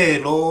nombare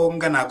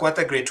longa na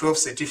kwata grade 12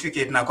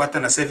 certificate na kwata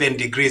na 7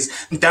 degrees.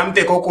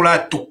 Ntampe kokula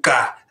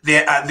tuka.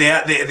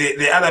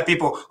 The other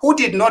people who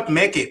did not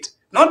make it,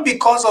 not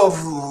because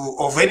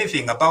of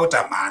anything about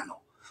Amano,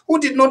 who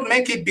did not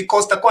make it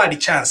because the quality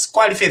chance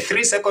qualify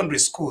 3 secondary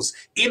schools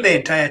in the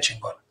entire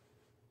Chingola.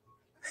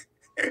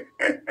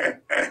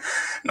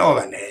 No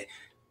one.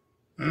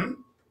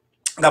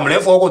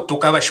 Ngamlevo go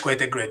tuka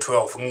bashikwete grade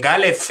 12.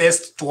 Ngale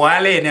first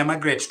twale nema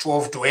grade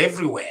 12 to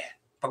everywhere.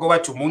 Pakoba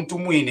to muntu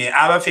mwine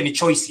abafe ni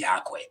choice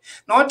yakwe.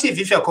 Not if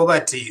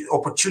the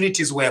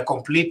opportunities were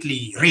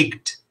completely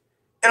rigged.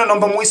 Eno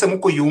nomba muise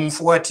muko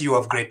yumfu what you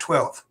have grade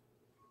 12.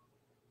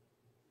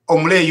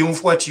 Omle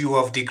yumfu what you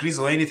have degrees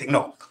or anything.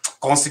 No.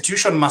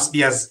 Constitution must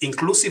be as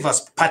inclusive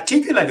as,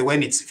 particularly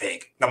when it's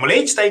vague. Namule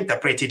each time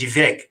interpret it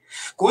vague.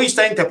 Go each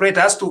time interpret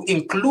has to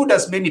include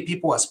as many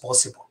people as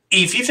possible.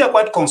 If you've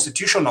got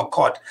constitutional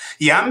court,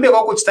 yambe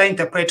go each time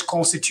interpret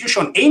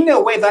constitution in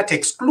a way that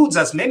excludes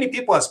as many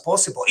people as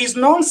possible is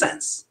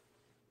nonsense.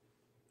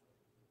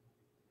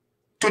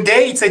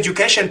 Today it's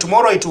education,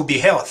 tomorrow it will be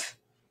health.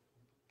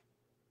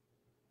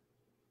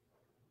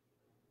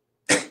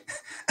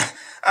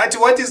 At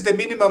what is the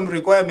minimum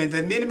requirement?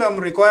 The minimum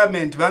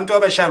requirement, bantu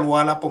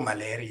abashalwala po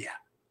malaria.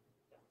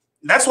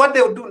 That's what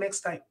they will do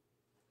next time.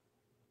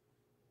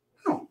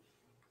 No.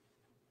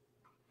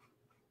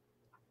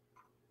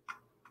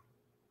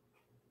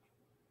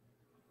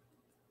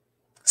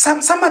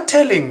 Some are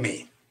telling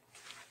me,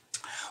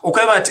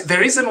 okay, but the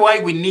reason why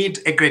we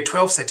need a grade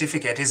 12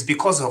 certificate is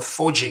because of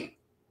forging.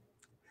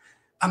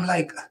 I'm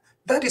like,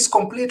 that is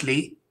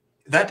completely,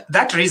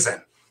 that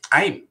reason.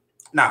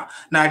 Now,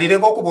 I didn't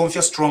go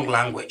to strong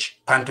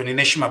language, Pantoni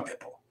Neshima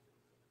people.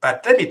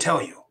 But let me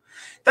tell you,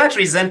 that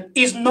reason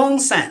is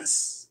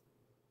nonsense.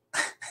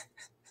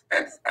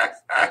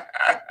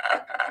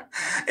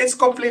 It's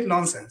complete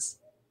nonsense.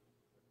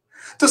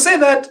 To say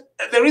that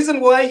the reason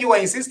why you are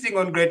insisting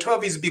on grade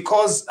 12 is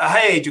because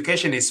higher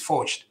education is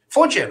forged.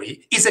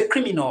 Forgery is a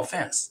criminal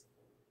offense.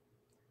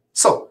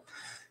 So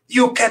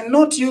you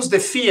cannot use the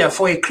fear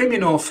for a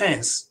criminal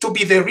offense to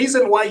be the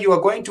reason why you are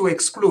going to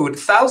exclude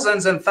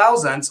thousands and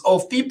thousands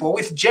of people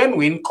with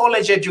genuine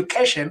college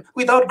education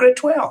without grade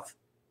 12.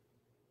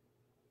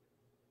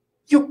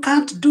 You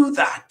can't do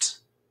that.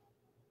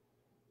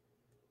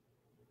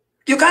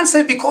 You can't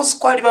say because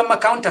Kwalibama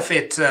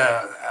counterfeit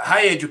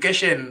higher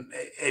education,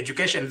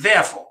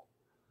 therefore,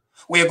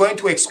 we are going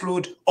to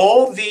exclude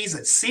all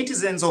these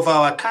citizens of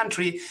our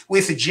country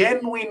with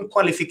genuine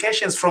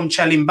qualifications from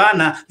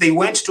Chalimbana. They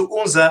went to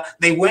UNZA,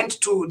 they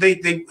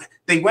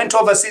went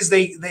overseas,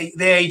 they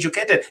are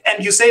educated.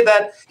 And you say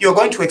that you're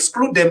going to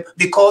exclude them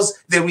because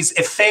there is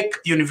a fake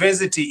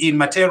university in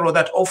Matero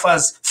that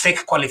offers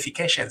fake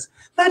qualifications.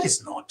 That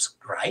is not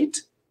right.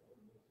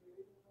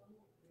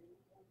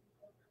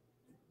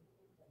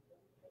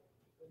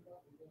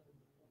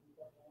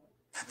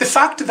 The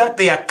fact that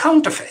they are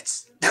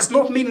counterfeits does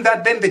not mean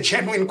that then the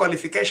genuine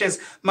qualifications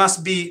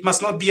must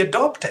not be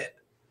adopted.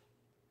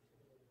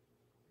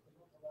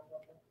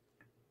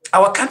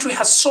 Our country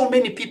has so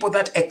many people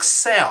that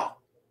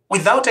excel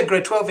without a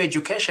grade 12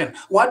 education.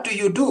 What do?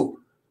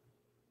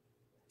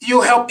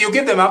 You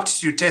give them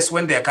aptitude tests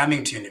when they are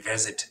coming to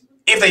university.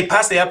 If they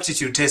pass the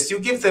aptitude test, you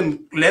give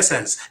them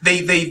lessons.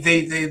 They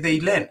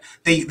learn.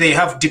 They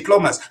have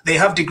diplomas. They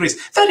have degrees.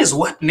 That is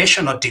what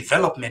national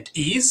development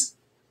is.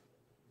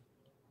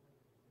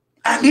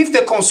 And if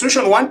the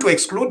constitution want to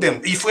exclude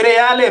them, if we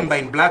are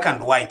in black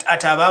and white,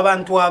 at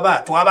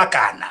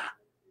tuabakana,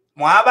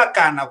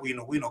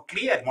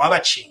 clear,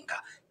 mwabachinga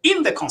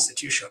in the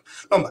constitution.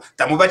 Nomba,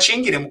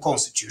 tamubachingire mu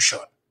constitution.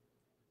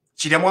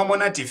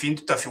 Chiramwamona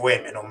tifintu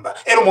tafiweme nomba.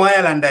 Ero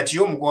mwayalanda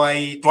tiyo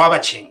mgwai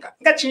tuabachinga.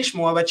 Nga chinshi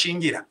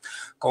mwabachingira.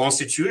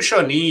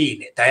 Constitution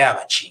ine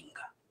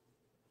tayabachinga.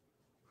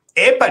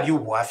 Epa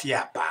liubu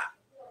afyapa.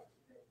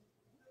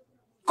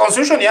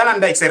 Constitution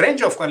yalanda, it's a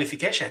range of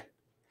qualification.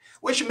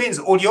 Which means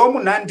uliomu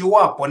nandi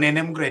wapo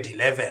nenem grade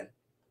 11.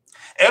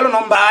 Elo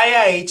nomba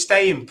aya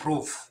ichita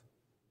improve.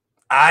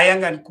 Aya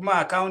nga kuma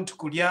account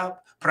kulia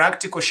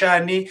practical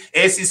shani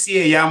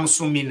ACCA ya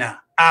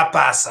musumina.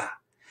 Apasa.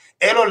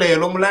 Elo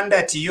lelo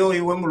mulanda tiyo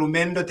iwe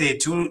mulumendo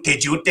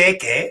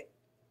tejiuteke.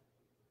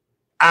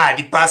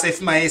 Di pass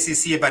ifma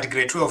ACCA but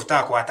grade 12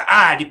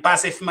 takwata. Di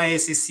pass ifma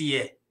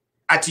ACCA.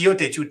 Atiyo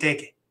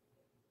tejiuteke.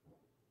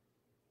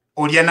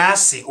 Olya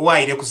nasi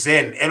uwaire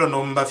kuzen elo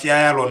nomba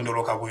fyaya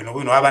londoloka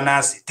bwino aba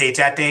nasi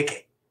tete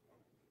ateke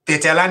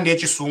tete alandi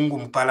ekisungu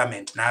mu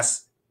parliament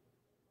nasi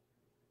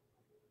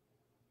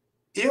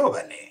iyo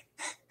bane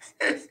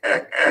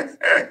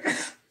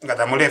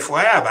ngata mulefu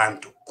aya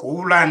abantu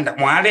kulanda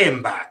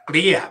mwalemba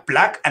clear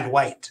black and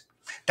white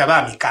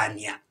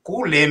tabamikania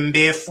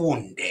kulembe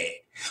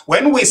funde.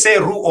 When we say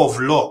rule of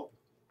law,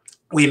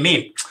 we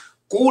mean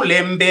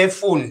kulembe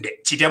funde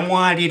chita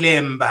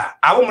mwalilemba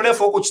abo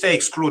mulefu okuchita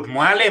exclude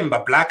mwalemba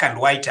black and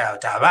white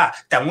taba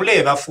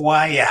tamuleba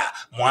fuaya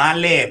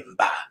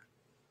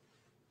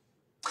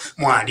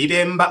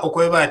mwalilemba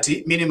okweba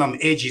ati minimum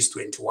age is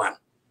 21,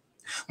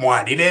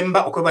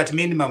 mwalilemba okweba ati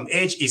minimum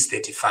age is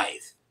 35,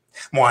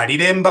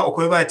 mwalilemba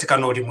okweba ati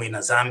kanoli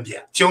mwina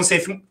Zambia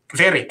fyonse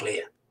very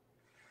clear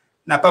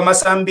na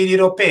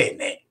pamasambiriro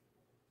pene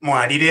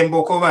mwalilemba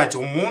okoba ati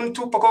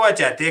omuntu pokoba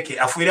ati ateke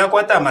afuira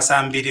kwata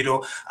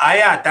amasambiriro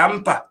aya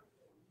atampa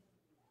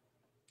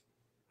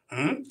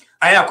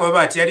aya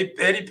koba ati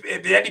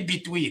yali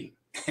between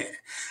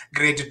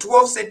grade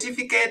 12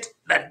 certificate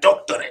na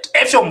doctorate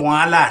efyo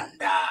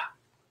mwalanda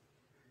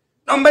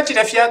nomba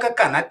chirafyaka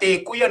kana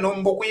tekuya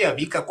nombo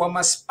kuyabika kwa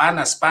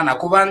maspana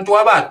ku bantu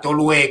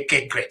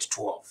abatolweke grade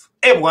 12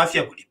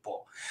 ebwafya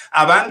bulipo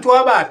abantu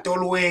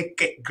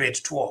abatolweke grade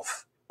 12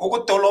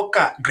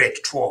 okutoloka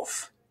grade 12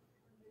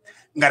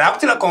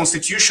 Ngaraptila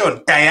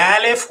constitution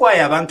tayale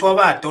fwaya abantu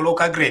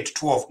abatoloka grade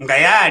 12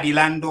 ngayali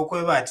lando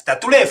kwebati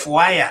tatule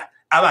fwaya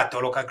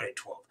abatoloka grade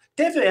 12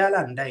 tevyo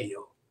yalanda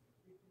iyo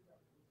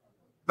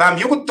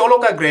bambi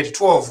ukutoloka grade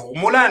 12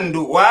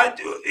 umulandu wa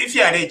if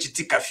yale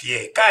chitika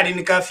fye kali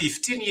nika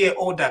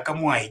 15-year-old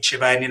akamwa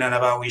ichibanina na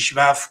bawishi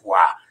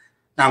bafwa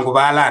nangu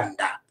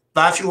balanda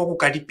bafirwa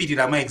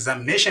kukalipirira ma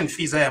examination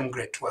fees ya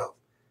grade 12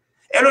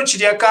 elo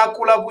chiria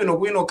kakula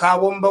bwino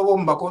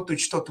kabomba ko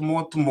tuchito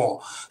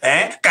tumo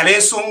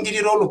kale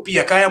sungiriro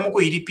lupia kaya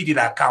muko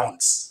ilipirira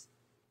accounts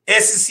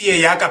SCA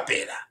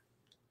yakapera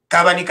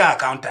kabanika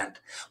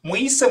accountant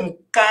muise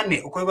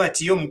mukane okweba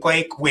tiyo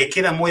mukwae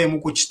kwekera moyo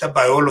mukuchita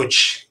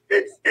biology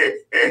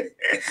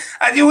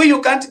and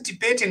you can't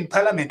debate in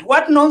parliament.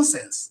 What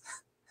nonsense.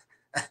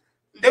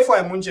 Therefore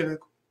I'm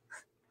munjebeko.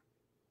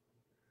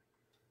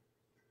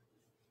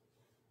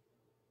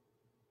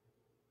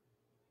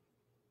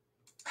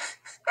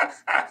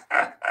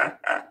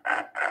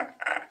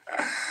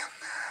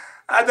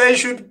 And I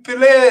should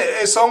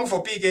play a song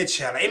for PK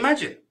Chala.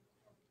 Imagine.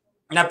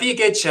 Now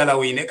PK Chala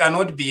win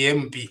cannot be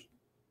MP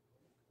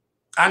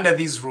under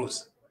these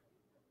rules.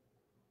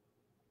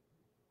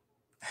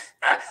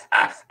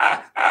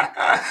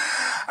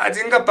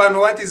 Atinga pan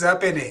what is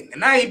happening?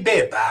 Na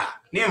ibeba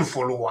ni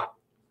mfuluwa.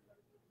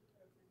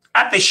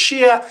 At the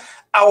share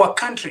our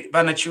country,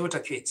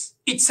 Banachiota kids.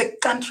 It's a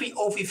country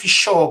of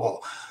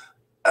ifishobo.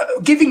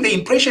 Giving the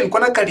impression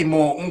kona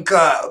kalimo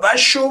nka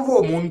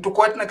bashobo muntu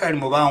kwatna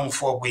kalimo ba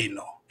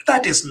mfobwino.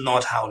 That is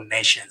not how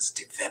nations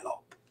develop.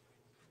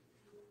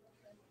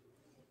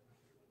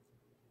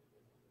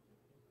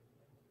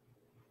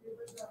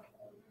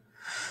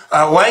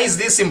 Why is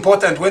this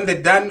important when the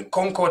Dan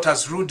Concord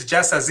has ruled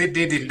just as it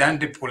did in Dan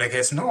de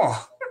Puleges? No.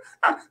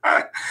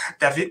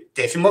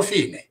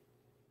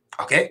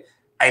 Okay?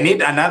 I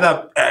need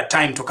another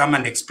time to come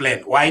and explain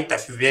why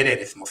Tafivere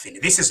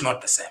Defimofini. This is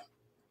not the same.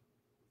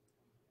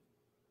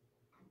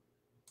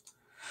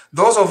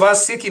 Those of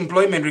us seek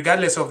employment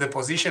regardless of the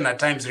position at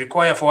times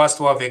require for us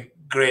to have a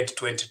grade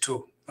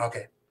 22.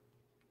 Okay.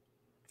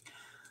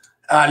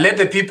 Let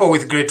the people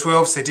with grade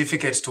 12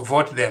 certificates to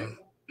vote them.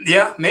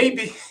 Yeah,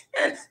 maybe.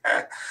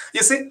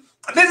 You see,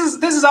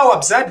 this is how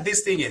absurd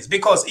this thing is,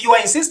 because you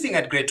are insisting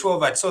at grade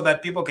 12 so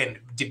that people can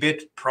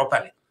debate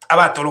properly.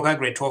 About Toloka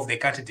grade 12, they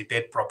can't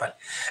debate properly.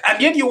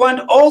 And yet you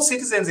want all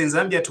citizens in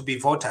Zambia to be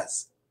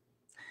voters.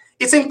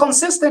 It's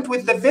inconsistent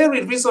with the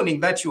very reasoning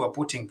that you are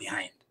putting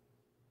behind.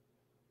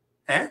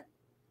 Eh?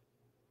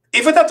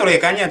 If it's a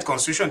Kanye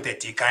constitution,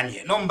 teti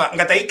Kanye. No,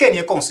 ngata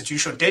ikenye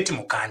constitution, teti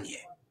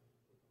mukanye.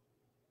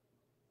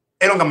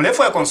 Elonga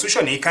mlefu ya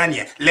constitution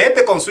ikanye. Let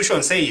the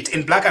constitution say it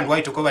in black and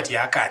white to cover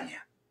ya kanye.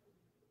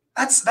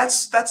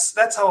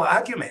 That's our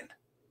argument.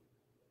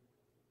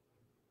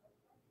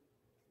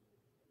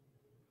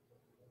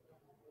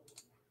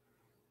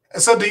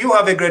 So do you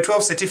have a grade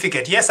 12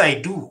 certificate? Yes, I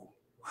do.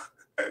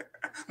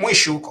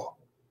 Mwishuko.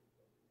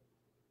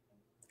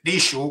 Di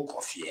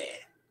shuko fie.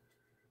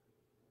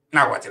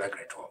 Now what is a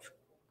grade 12?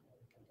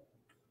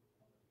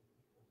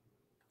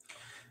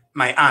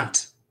 My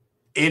aunt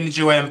in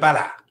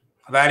Juempala,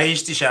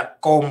 Varishtisha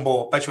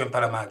Combo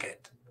Pachuempala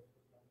Market.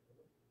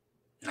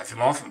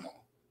 Nafimo.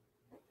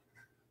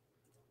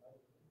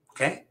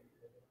 Okay?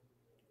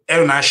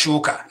 Elo na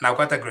shuka na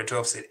kwata grade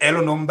 12 said.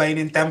 Elo nomba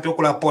ini ntampio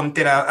kula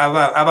pontera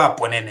aba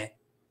ponene.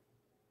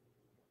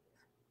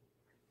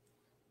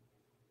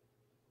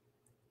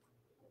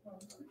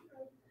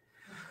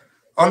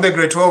 On the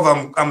grade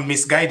 12, I'm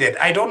misguided.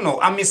 I don't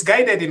know. I'm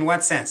misguided in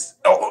what sense?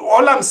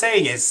 All I'm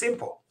saying is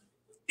simple.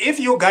 If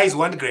you guys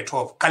want grade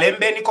 12,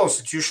 Kalembeni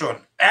constitution,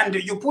 and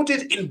you put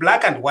it in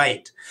black and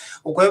white,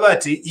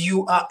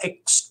 you are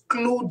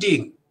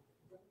excluding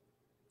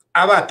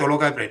Aba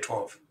Toloka grade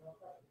 12.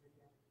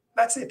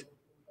 That's it.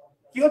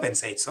 You haven't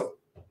said so.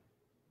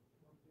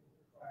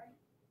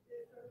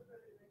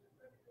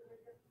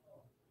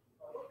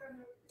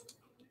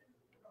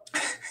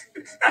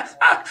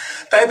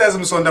 Titus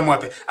Musonda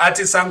Mwape.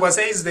 Ati Sangwa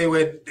says they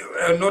were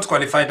not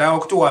qualified.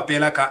 Akutu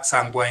wapela ka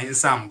Sangwa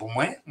ensambu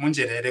mwe.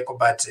 Munjerere ko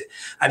bate.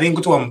 I think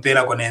kutu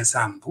wampela kone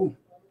ensambu.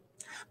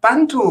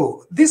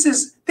 Bantu, this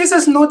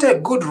is not a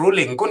good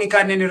ruling.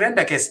 Kunika nini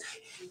renda case.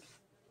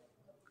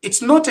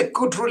 It's not a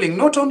good ruling,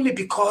 not only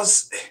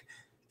because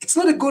it's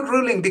not a good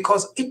ruling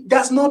because it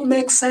does not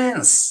make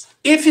sense.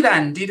 If it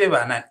andide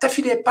bana,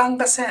 tafide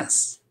panga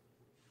sense.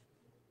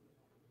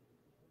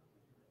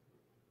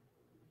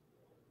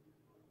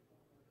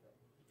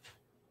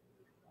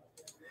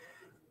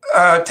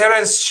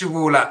 Terence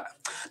Chibula.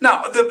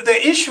 Now, the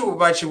issue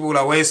about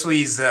Chibula Wesu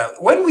is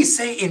when we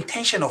say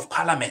intention of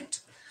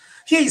parliament,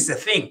 here is the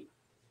thing.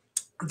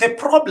 The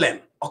problem,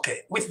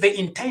 okay, with the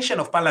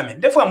intention of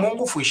parliament, therefore,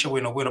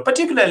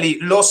 particularly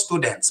law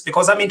students,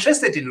 because I'm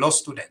interested in law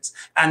students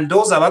and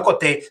those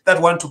that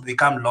want to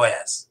become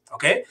lawyers,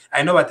 okay?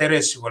 I know what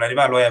Terence Chibula,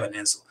 lawyer,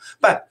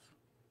 but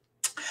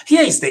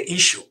here is the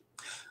issue.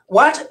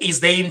 What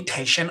is the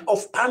intention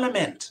of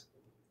parliament?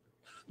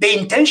 The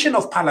intention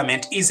of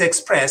parliament is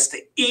expressed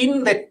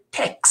in the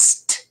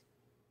text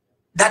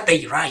that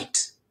they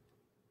write.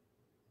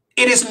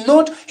 It is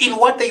not in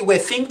what they were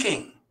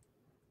thinking,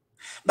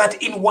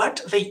 but in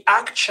what they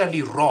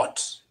actually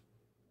wrote.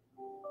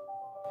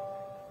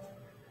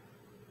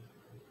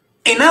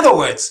 In other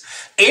words,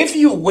 if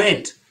you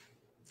went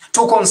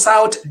to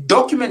consult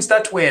documents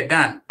that were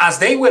done as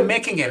they were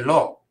making a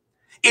law,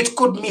 it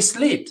could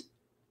mislead.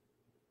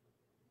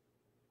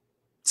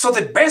 So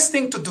the best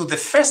thing to do, the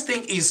first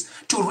thing is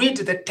to read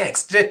the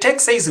text. The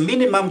text says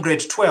minimum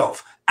grade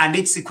 12 and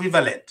its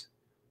equivalent.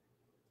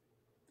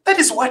 That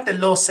is what the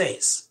law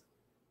says.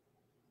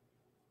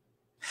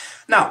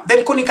 Now,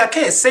 then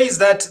Kunikake says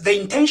that the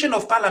intention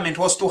of parliament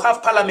was to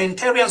have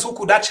parliamentarians who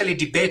could actually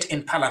debate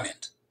in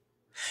parliament.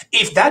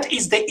 If that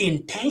is the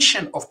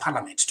intention of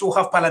parliament, to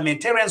have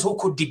parliamentarians who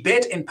could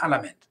debate in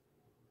parliament,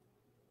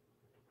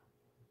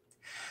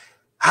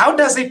 how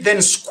does it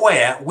then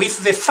square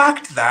with the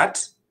fact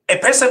that a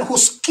person who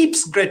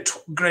skips grade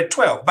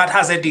 12 but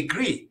has a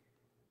degree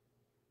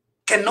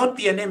cannot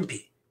be an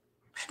MP?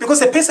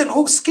 Because a person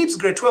who skips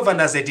grade 12 and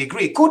has a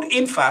degree could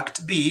in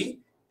fact be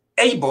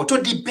able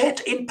to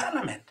debate in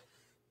parliament.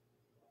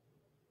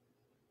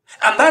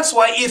 And that's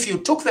why if you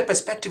took the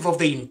perspective of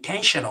the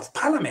intention of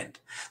Parliament,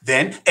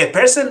 then a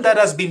person that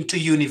has been to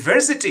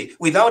university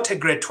without a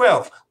grade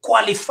 12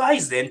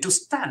 qualifies then to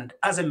stand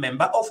as a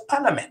member of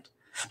Parliament.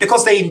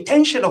 Because the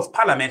intention of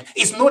Parliament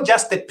is not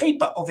just the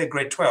paper of a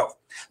grade 12.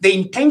 The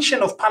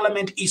intention of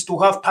Parliament is to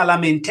have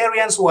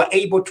parliamentarians who are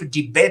able to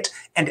debate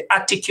and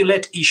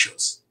articulate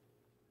issues.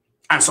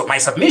 And so my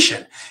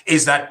submission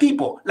is that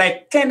people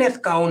like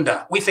Kenneth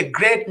Kaunda with a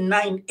grade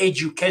 9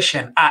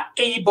 education are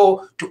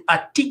able to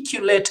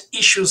articulate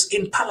issues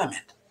in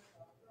Parliament.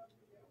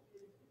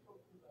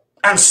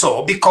 And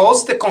so,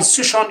 because the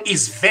Constitution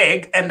is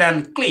vague and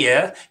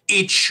unclear,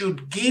 it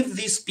should give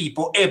these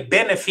people a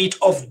benefit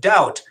of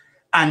doubt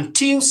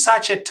until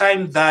such a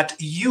time that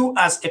you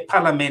as a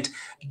Parliament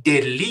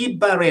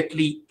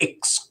deliberately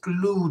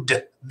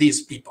exclude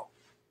these people.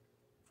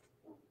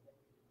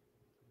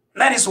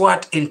 That is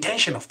what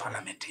intention of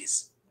Parliament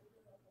is.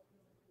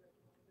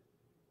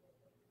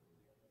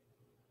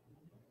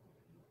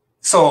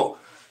 So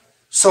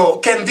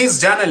can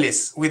these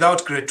journalists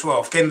without grade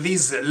 12, can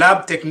these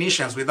lab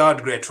technicians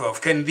without grade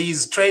 12, can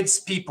these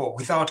tradespeople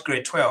without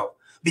grade 12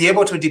 be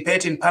able to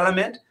debate in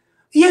Parliament?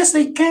 Yes,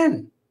 they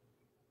can.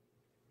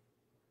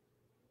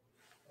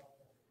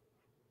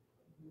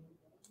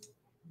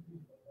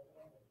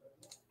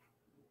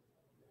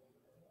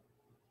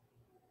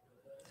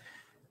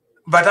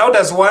 But how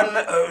does one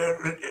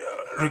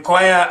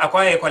acquire a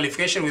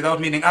qualification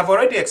without meaning? I've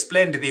already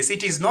explained this.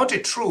 It is not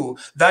true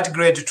that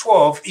grade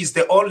 12 is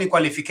the only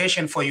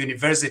qualification for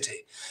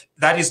university.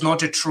 That is not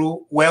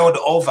true world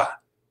over.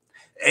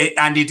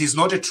 And it is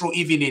not true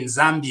even in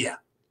Zambia.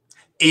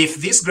 If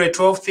this grade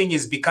 12 thing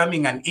is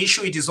becoming an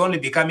issue, it is only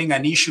becoming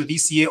an issue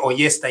this year or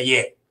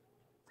yesteryear.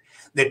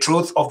 The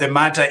truth of the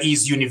matter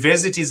is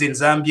universities in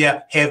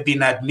Zambia have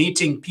been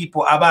admitting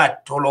people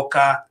about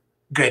Toloka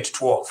grade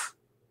 12.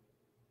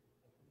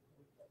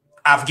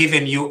 I've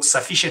given you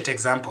sufficient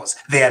examples.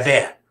 They are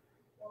there.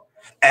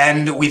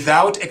 And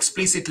without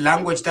explicit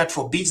language that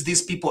forbids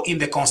these people in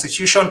the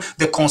Constitution,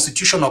 the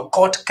Constitutional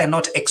Court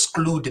cannot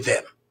exclude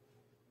them.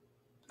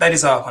 That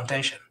is our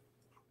contention.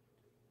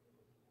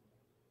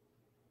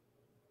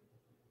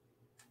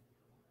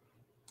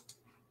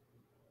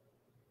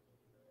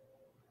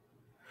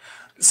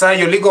 Sir,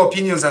 your legal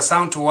opinions are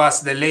sound to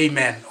us, the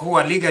laymen, who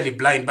are legally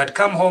blind, but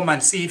come home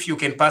and see if you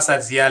can pass at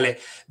Ziale.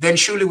 Then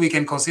surely we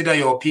can consider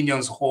your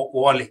opinions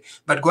wholly.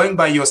 But going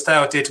by your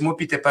style,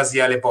 mupite pa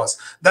Ziale boss.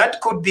 That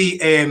could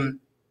be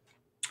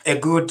a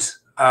good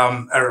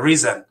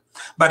reason.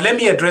 But let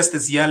me address the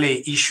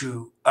Ziale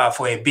issue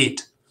for a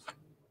bit.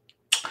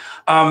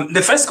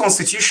 The first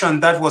constitution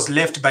that was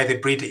left by the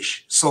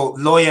British, so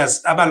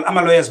lawyers,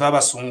 ama lawyers baba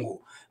sungu,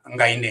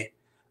 ngaine,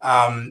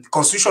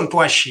 constitution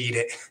tuwa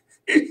shire.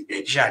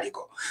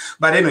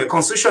 But anyway,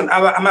 Constitution,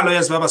 our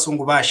lawyers Baba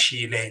Sungu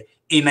Bashile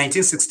in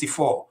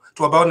 1964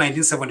 to about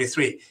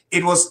 1973.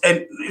 It was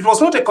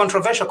not a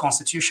controversial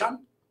constitution.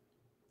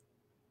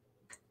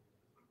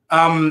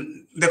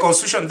 The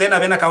constitution then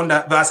Abena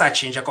Kaunda Basa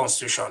changed a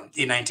constitution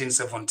in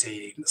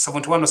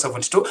 1971 or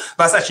 72.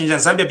 Basa changed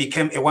and Zambia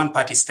became a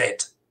one-party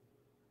state.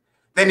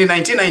 Then in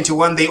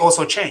 1991 they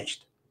also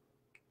changed.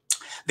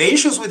 The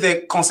issues with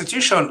the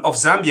constitution of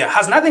Zambia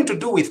has nothing to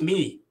do with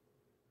me.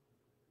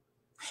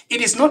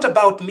 It is not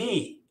about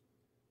me.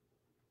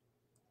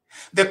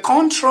 The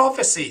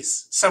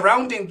controversies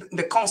surrounding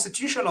the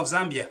Constitution of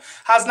Zambia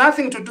has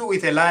nothing to do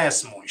with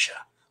Elias Munsha.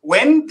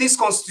 When this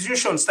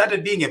constitution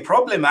started being a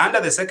problem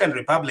under the Second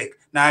Republic,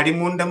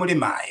 when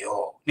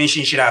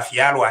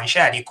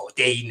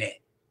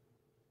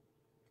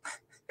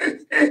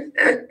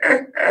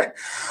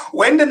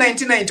the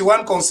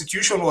 1991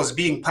 constitution was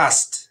being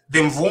passed, the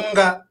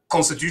Mvunga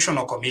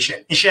Constitutional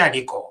Commission,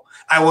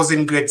 I was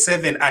in grade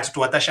 7 at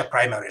Tuatasha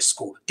Primary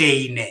School,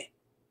 Teine.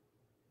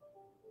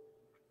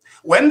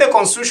 When the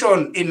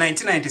Constitution in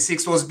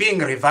 1996 was being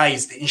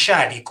revised in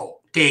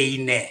Shaliko,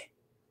 Teine.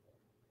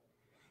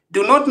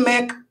 Do not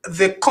make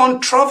the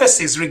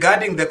controversies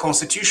regarding the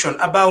Constitution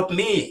about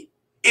me.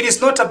 It is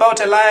not about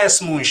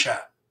Elias Munsha.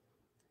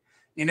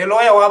 Nine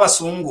lawyer waba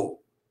sungu.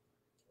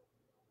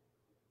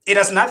 It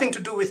has nothing to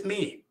do with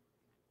me.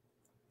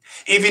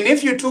 Even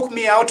if you took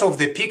me out of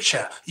the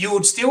picture, you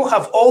would still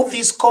have all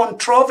these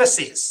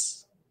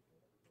controversies.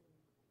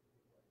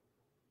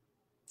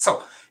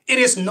 So it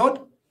is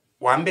not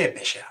Wambe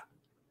Pesha.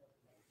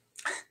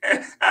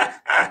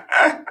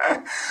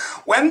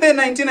 When the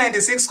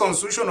 1996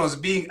 constitution was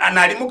being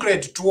an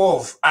grade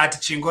 12 at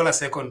Chingola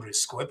Secondary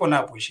School,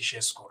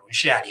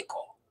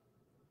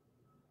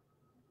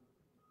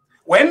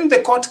 when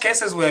the court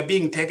cases were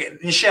being taken,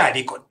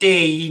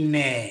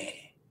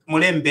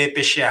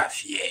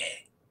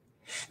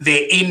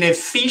 the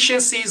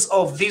inefficiencies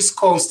of this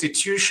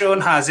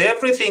constitution has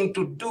everything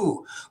to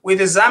do with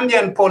the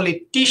Zambian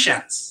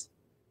politicians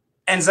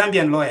and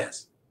Zambian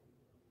lawyers.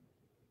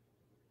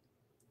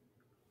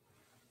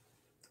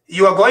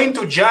 You are going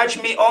to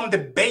judge me on the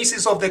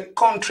basis of the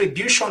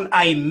contribution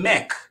I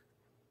make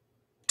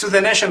to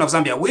the nation of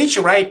Zambia, which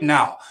right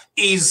now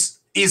is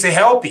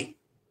helping.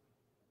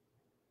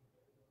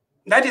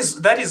 That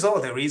is all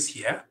there is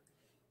here.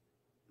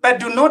 But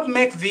do not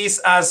make this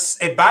as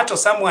a battle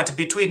somewhat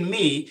between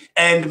me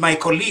and my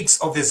colleagues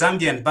of the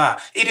Zambian bar.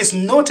 It is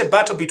not a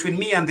battle between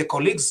me and the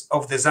colleagues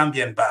of the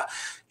Zambian bar.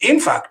 In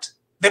fact,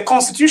 the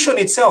constitution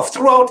itself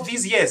throughout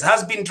these years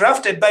has been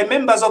drafted by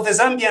members of the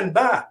Zambian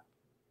bar.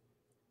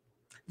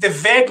 The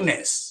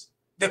vagueness,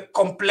 the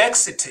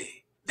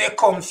complexity, the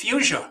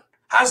confusion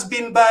has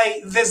been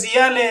by the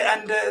Ziale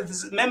and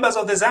the members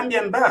of the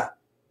Zambian bar.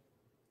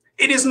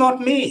 It is not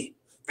me.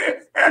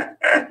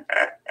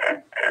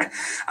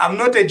 I'm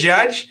not a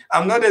judge.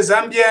 I'm not a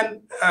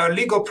Zambian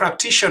legal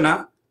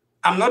practitioner.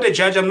 I'm not a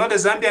judge. I'm not a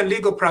Zambian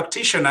legal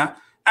practitioner.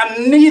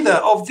 I'm neither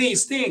of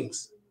these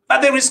things.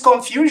 But there is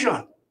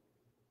confusion.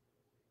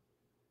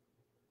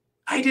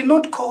 I did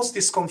not cause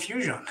this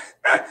confusion.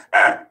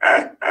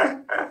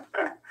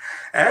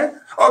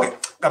 Okay.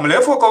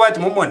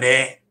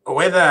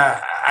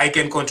 Whether I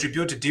can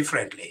contribute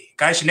differently.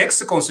 Kashi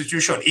next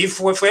constitution, if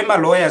we're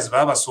lawyers,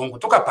 baba sungu,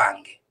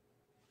 tukapange.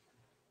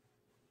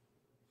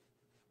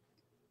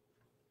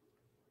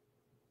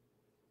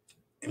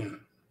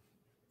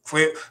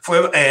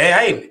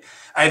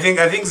 I think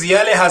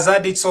Ziale has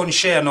had its own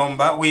share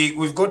number.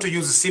 We've got to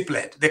use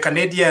CIPLET, the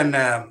Canadian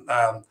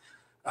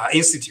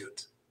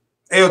Institute.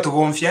 I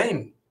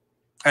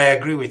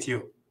agree with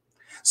you.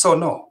 So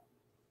no.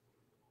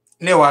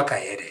 Ne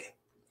wakaere.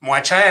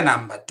 Mwachaya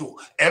number 2.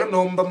 Ero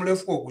nomba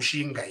mlefu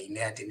kushinga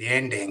ine ati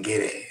niende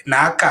ngere.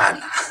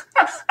 Nakana.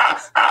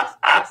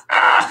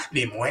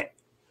 Nimwe.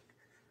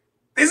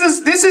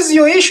 This is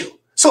your issue.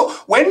 So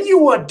when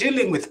you are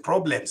dealing with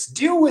problems,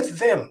 deal with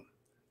them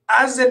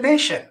as a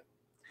nation.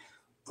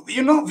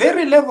 You know,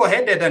 very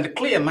level-headed and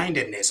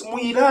clear-mindedness.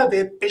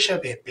 Muirabe pesha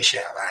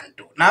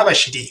abantu. Naba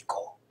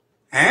shiriko.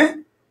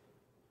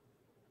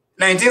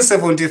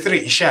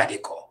 1973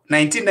 ishadiko.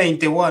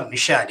 1991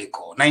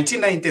 ishadiko.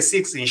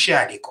 1996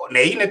 ishadiko.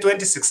 Neine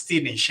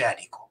 2016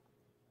 ishadiko.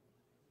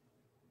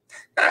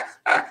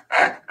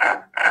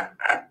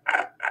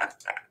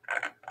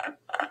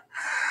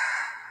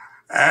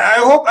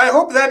 I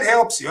hope that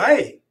helps you,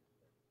 eh?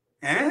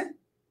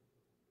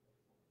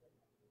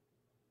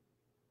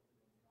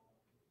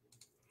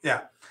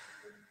 Yeah.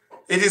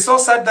 It is so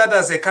sad that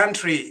as a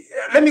country,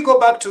 let me go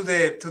back to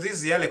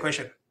this Ziale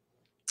question.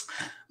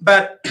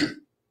 But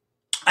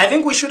I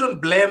think we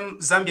shouldn't blame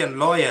Zambian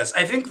lawyers.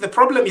 I think the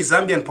problem is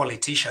Zambian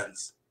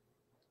politicians.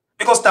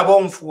 Because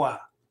tabomfwa.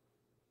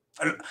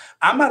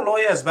 Ama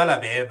lawyers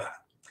balabeba.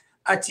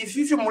 If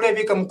you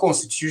become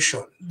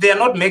constitution, they are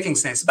not making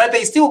sense, but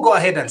they still go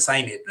ahead and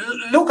sign it.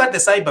 Look at the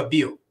cyber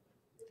bill.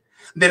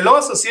 The Law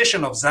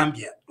Association of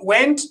Zambia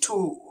went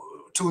to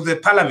the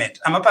parliament.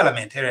 I'm a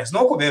parliamentarian.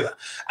 No kubeba.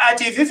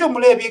 If you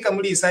become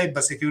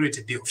cyber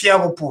security bill,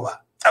 fiabu puwa.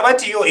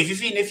 Abati yo if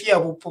you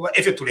fiabu puwa,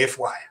 if you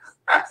tulefwa.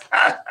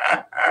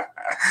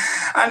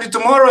 And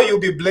tomorrow you'll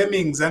be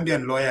blaming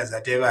Zambian lawyers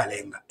at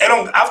Evalenga.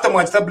 After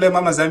much start blame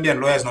mama Zambian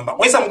lawyers number.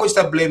 When some go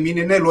start blaming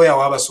a lawyer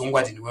waba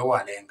sungwa tini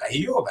wewalenga.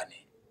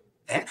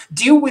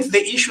 Deal with the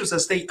issues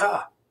as they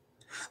are.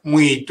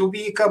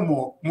 Muitubika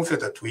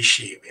mufeta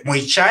tuishiwe.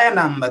 Muichaya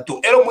number 2.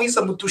 Ero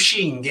muisa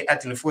mutushinge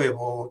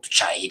atinifuevo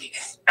tuchaire.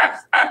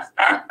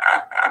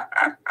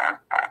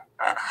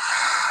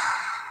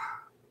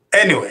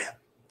 Anyway,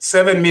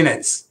 7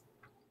 minutes.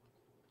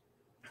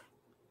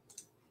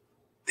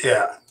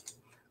 Yeah.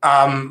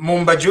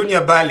 Mumba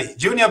Junior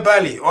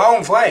Bali,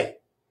 waumva.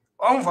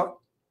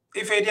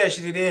 If idea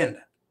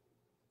shirienda.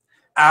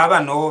 Aba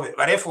nove,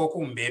 barefo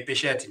kumbe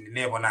peshati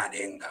nebo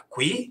nalenga.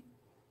 Kui?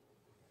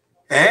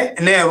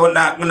 Nebo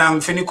na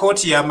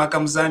mfinikoti ya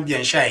makamzambia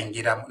nsha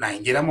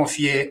ingira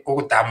mofie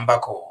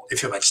okutambako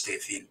if you bachite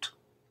fintu.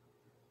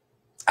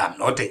 I'm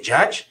not a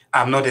judge.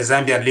 I'm not a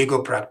Zambian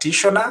legal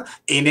practitioner.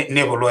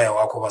 Nebo lawyer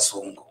wako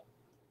wasungu.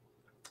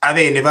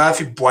 Abe ne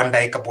bafi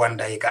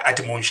bwandaika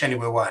ati munshani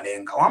we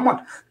walenga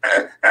wamona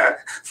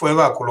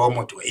fueva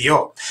kulomo to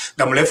yo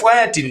ngamulefu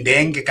ati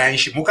ndenge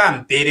kanshi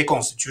mukampere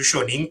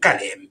constitution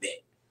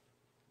inkalembe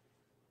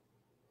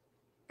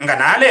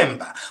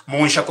nganalemba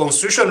munsha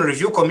constitution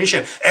review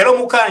commission ero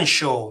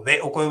mukansho be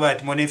ukoba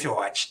ati monefyo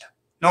wachita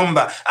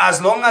nomba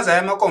as long as I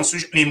am a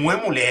constitution ni mwe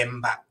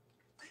mulemba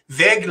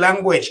vague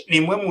language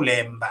ni mwe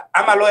mulemba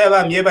ama lawyer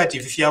ba myeba ati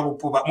fifya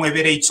bupuba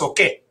mwebere it's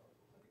okay.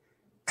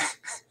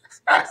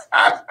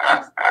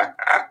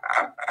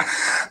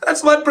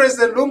 That's what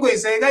President Lungu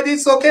is saying. That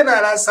it's okay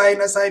to sign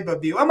a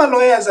cyber bill. I'm a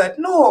lawyer that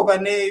no,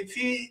 but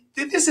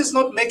this is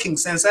not making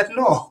sense. That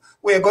no,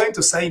 we are going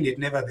to sign it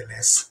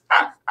nevertheless.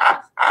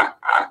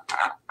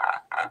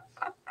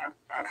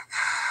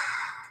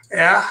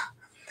 Yeah.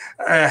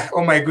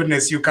 Oh my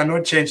goodness, you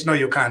cannot change. No,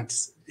 you can't.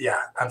 Yeah,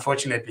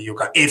 unfortunately, you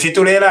can't. If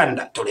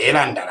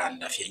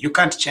you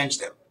can't change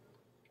them.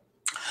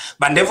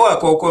 But never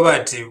akoko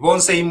bati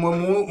bonse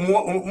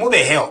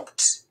mube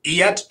helped.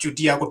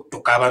 Attitude yako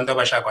tukabanda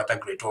bashaka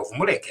great of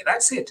muleke.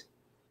 That's it.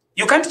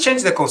 You can't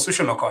change the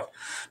constitutional court.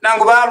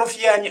 Nangu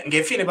balofia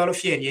ngefine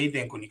balofia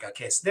even kunika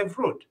case. They've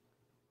ruled.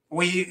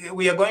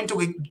 We are going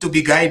to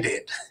be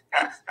guided.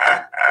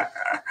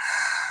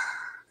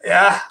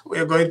 Yeah, we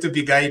are going to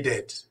be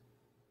guided.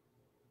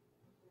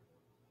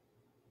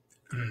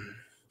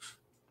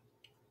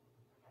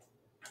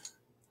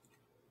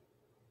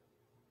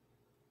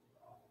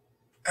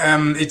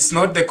 It's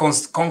not the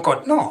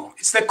Concord. No,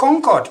 it's the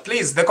Concord.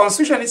 Please, the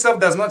Constitution itself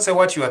does not say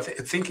what you are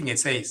thinking it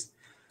says.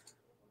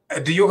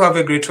 Do you have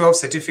a grade 12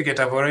 certificate?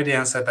 I've already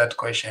answered that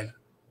question.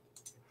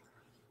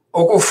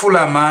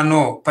 Okufula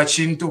mano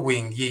pachintu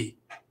wingi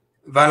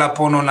vala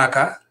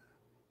pononaka.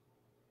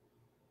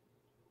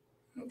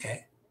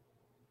 Okay,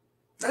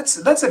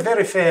 that's a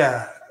very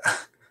fair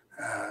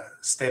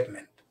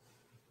statement.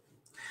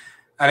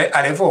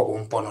 Alevo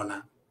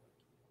kumponona.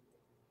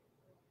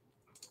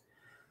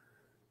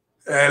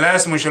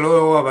 Last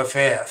mushalo of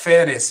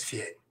fairness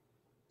fear.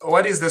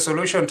 What is the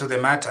solution to the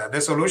matter?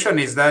 The solution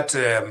is that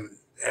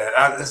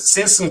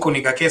since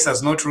Nkuniga case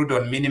has not ruled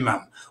on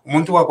minimum,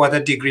 umuntu wakwata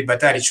degree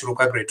batari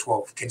churuka grade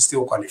 12 can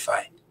still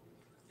qualify.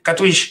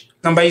 Katwish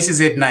number is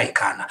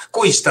naikana.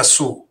 Kuishta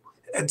sue.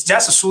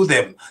 Just sue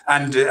them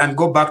and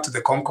go back to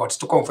the Concord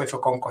to confirm for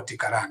Concord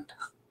Tikarand.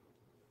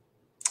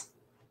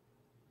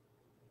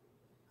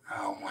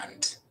 Oh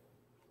man.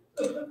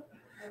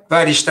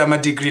 Varishtama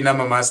degree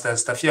nama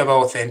masters tafia ba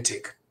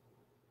authentic.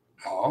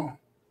 Oh.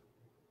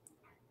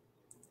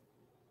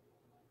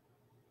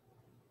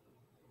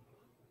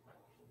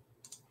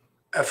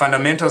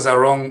 Fundamentals are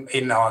wrong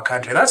in our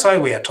country. That's why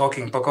we are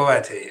talking.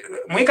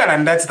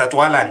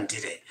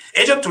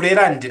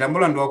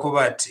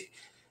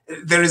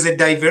 There is a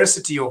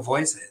diversity of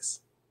voices.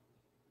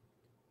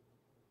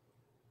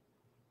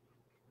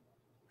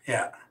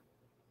 Yeah.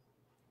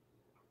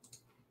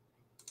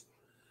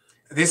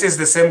 This is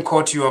the same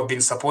court you have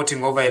been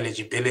supporting over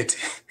eligibility.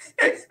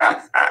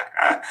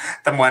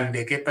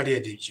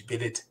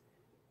 Eligibility.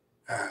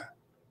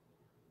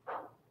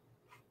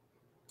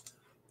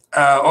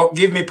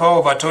 Give me power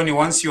of attorney.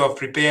 Once you have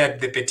prepared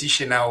the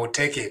petition, I will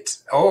take it.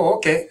 Oh,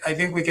 okay. I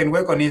think we can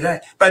work on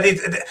it. But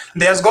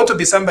there's got to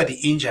be somebody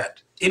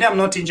injured. I'm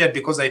not injured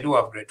because I do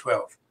have grade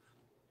 12.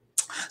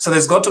 So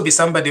there's got to be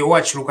somebody who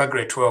achiruka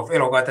grade 12,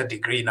 got a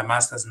degree, na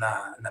master's,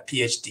 na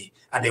PhD,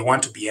 and they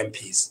want to be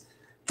MPs.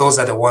 Those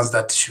are the ones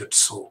that should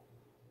sue.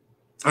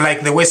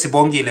 Like the way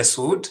Sibongile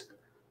sued,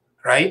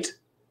 right?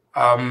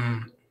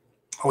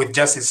 With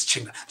Justice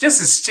Chinga.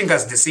 Justice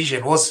Chinga's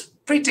decision was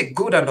pretty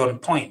good and on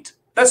point.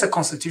 That's a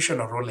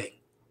constitutional ruling.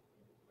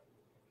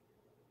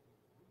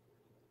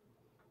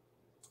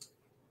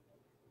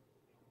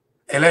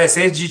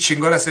 LSAG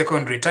Chingola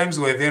secondary times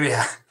were very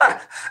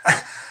high.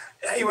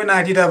 Even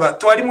I did about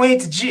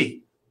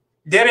 28G.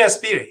 Darius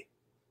Piri.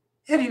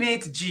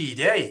 8G,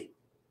 there.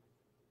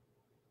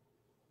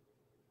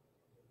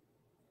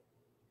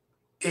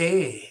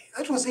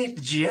 That was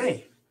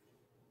 8G.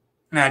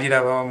 Now I did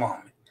about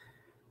mom.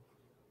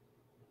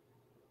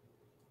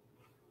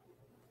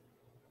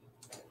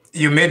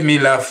 You made me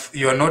laugh.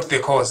 You are not the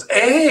cause.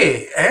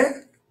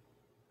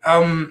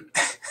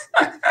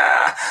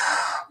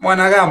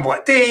 Mwanagambwa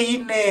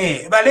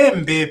teine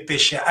balembe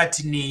pesha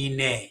ati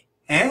niine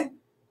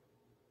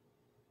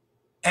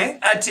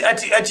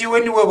ati we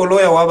niwe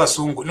boloya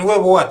w'abasungu niwe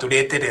bo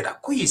watuleterera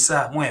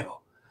kuyisa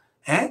mwebo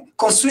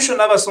constitution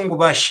y'abasungu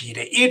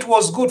bashire. It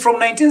was good from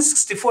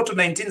 1964 to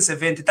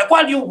 1970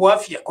 takwali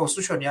ubwafya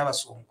constitution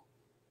y'abasungu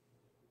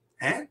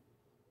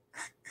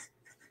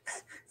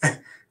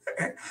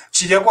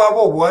chija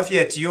kwabo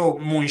ubwafya tiyo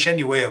munsha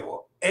ni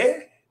webo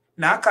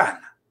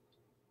nakana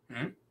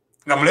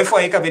ngamulefu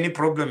ayika beni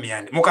problem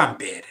yandi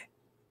mukampere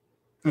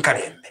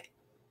nkalembe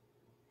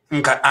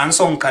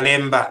anso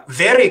nkalemba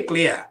very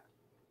clear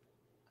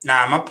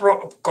na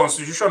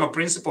constitutional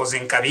principles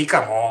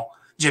nkabika mo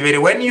jebere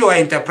when you are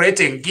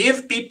interpreting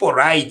give people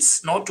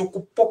rights not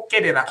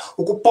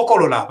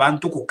ukupokolola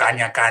abantu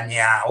kukanya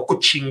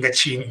okuchinga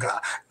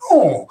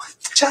no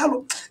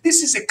chalo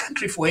this is a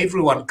country for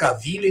everyone ka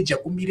village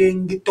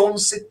akumirenge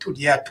tonse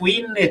tulya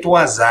twine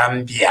twa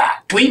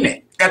Zambia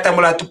twine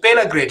katamula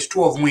tupela grade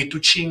 12 mwitu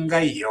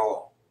chinga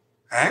iyo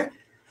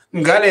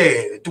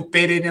ngale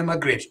tupere nema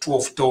grade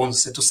 12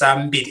 tonse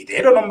tusambirire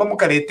ero nomba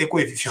mukalete ko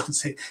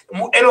evyonse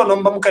ero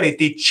nomba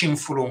mukalete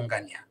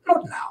chimfulunganya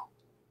not now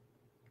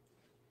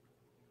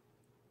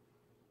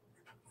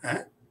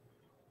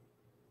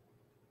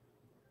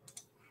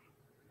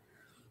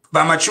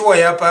bamachuwa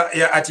yapa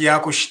ya ati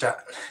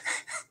yakushita.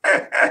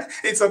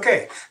 It's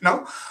okay.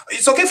 No,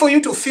 it's okay for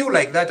you to feel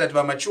like that at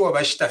bamachuwa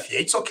bashitafia.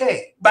 It's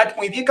okay. But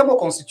we become a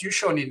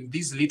constitution in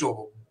these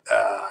little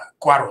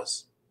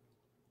quarrels.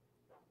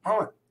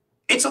 Oh,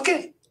 it's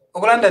okay.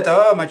 Ogolanda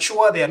tawa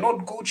mature, they are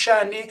not good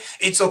shani.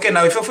 It's okay.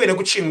 Now if you feel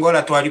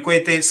kuchingola to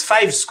alikwete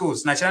 5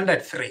 schools,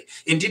 nachanda 3.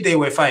 Indeed they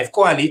were 5.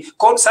 Kwali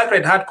called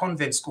Sacred Heart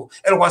Convent School.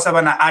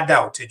 Elwasabana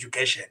adult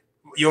education.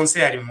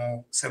 Yonse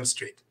alimu same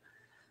street.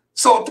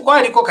 So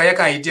kwali ko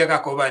kayaka idea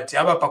kakobati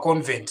aba pa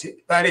convent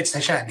bale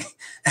chashani.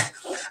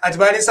 At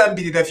bale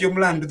sambili the few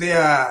land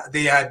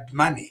they had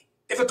money.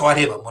 If it were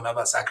ever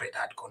monaba Sacred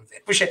Heart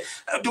Convent.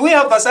 Do we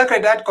have a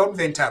Sacred Heart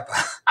Convent hapa?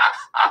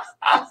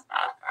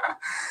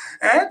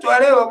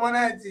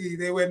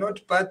 They were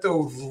not part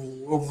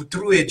of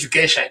true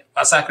education,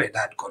 a Sacred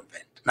Heart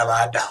Convent.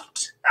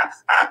 n'aba-adult.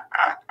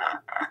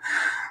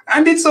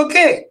 And it's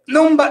okay.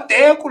 Number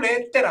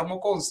teekuleetera mu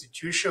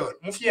constitution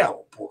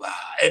mufyaopuba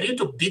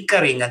eritu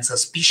bickering and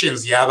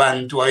suspicions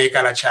y'abantu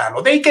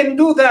ab'ekalakyalo. They can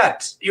do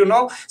that, you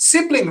know.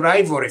 Sibling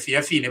rivalry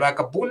fyafine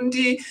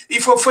bakabundi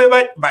ifofwe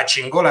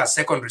bachingola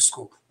secondary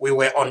school we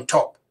were on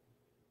top.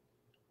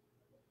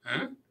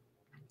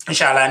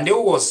 Shalande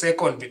was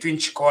second between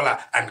Chikola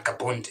and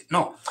Kabundi.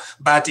 No.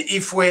 But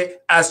if we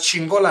as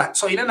Chingola,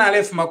 so ina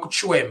nalef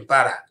makuchua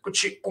mpara,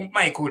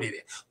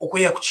 kumaikulile,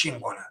 ukuya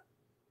kuchingola.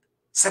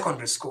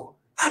 Secondary school.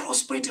 That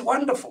was pretty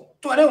wonderful.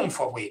 You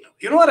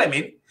know what I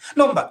mean?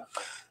 Number.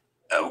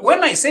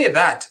 When I say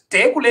that,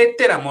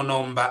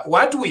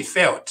 what we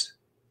felt,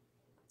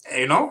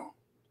 you know,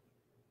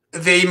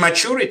 the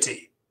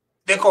immaturity,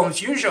 the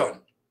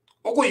confusion,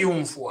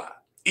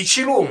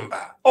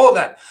 Ichilumba, all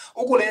that.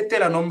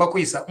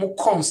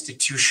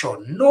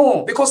 Constitution.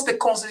 No, because the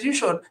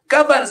constitution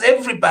governs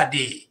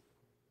everybody.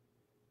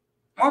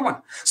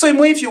 Mama. So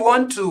if you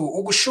want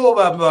to show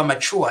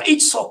mature,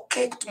 it's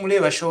okay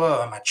to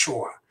show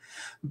mature.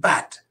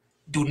 But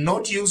do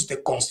not use the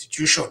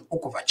constitution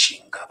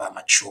ukuvachinga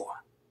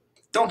mature.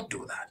 Don't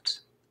do that.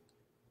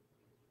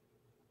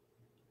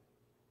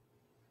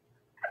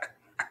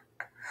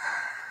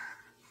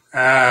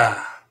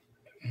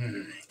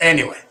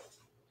 Anyway.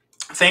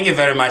 Thank you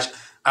very much.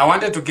 I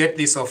wanted to get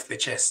this off the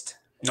chest.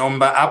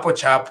 Nomba apo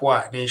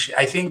chapwa nishi.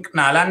 I think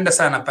nalanda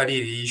sana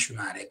paliri issue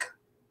nareka.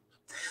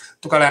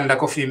 Tukalanda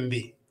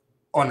kofimbi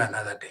on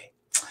another day.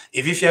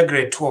 If you're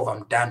grade 12,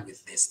 I'm done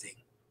with this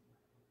thing.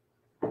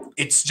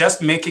 It's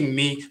just making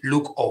me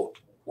look old.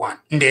 One.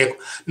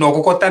 No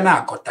kukota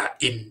na kota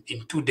in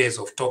 2 days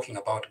of talking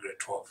about grade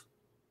 12.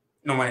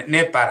 No man,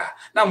 ne para.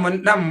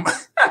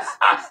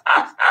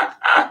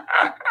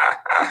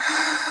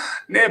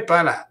 Ne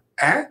para.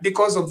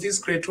 Because of this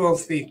grade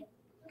 12 thing.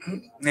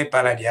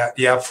 Nepala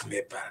diafu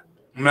nepala.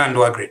 Mlandu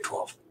wa grade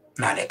 12.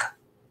 Naleka.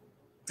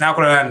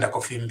 Nakulanda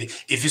kofimbi.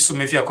 If you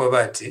sumefia kwa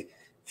bati,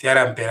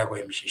 fiara mpera kwa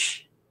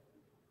mshishi.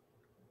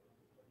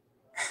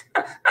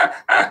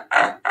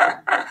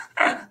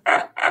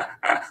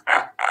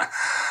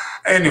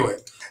 Anyway,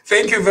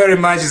 thank you very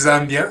much,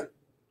 Zambia.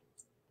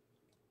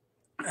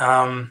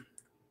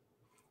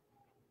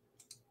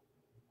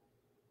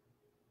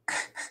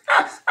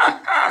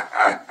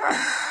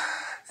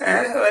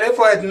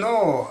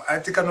 No, I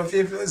think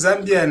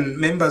Zambian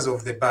members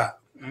of the bar.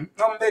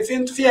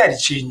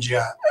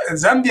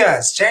 Zambia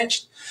has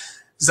changed.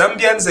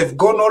 Zambians have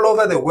gone all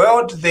over the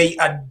world. They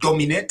are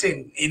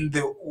dominating in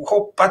the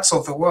whole parts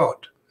of the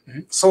world.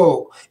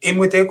 So, I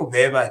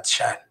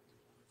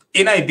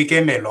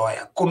became a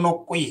lawyer.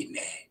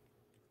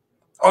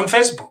 On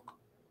Facebook.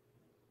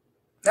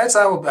 That's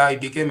how I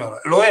became a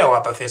lawyer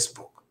on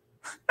Facebook.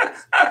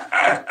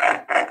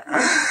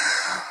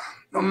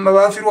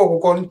 Mabafirwa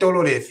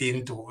kukontrolole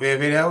fintu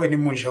beberawe ni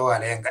munja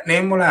walenga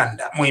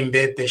nemulanda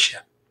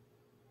muimbepesha.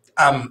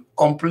 I'm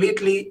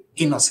completely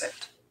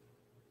innocent.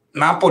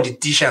 My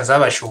politicians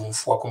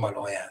abashumfwa kuma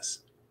lawyers.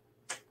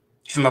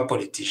 If my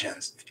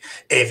politicians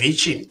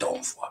evichi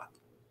ntomfwa.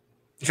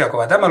 If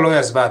yakobata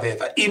lawyers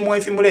babeva imwe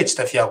ifimule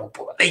chitafia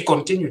kupoba. They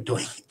continue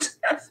doing it.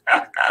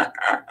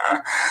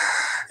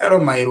 Ero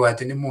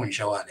mairwati ni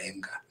munja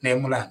walenga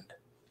nemulanda.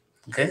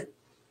 Okay?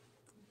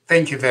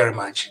 Thank you very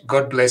much.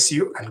 God bless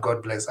you and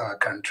God bless our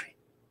country.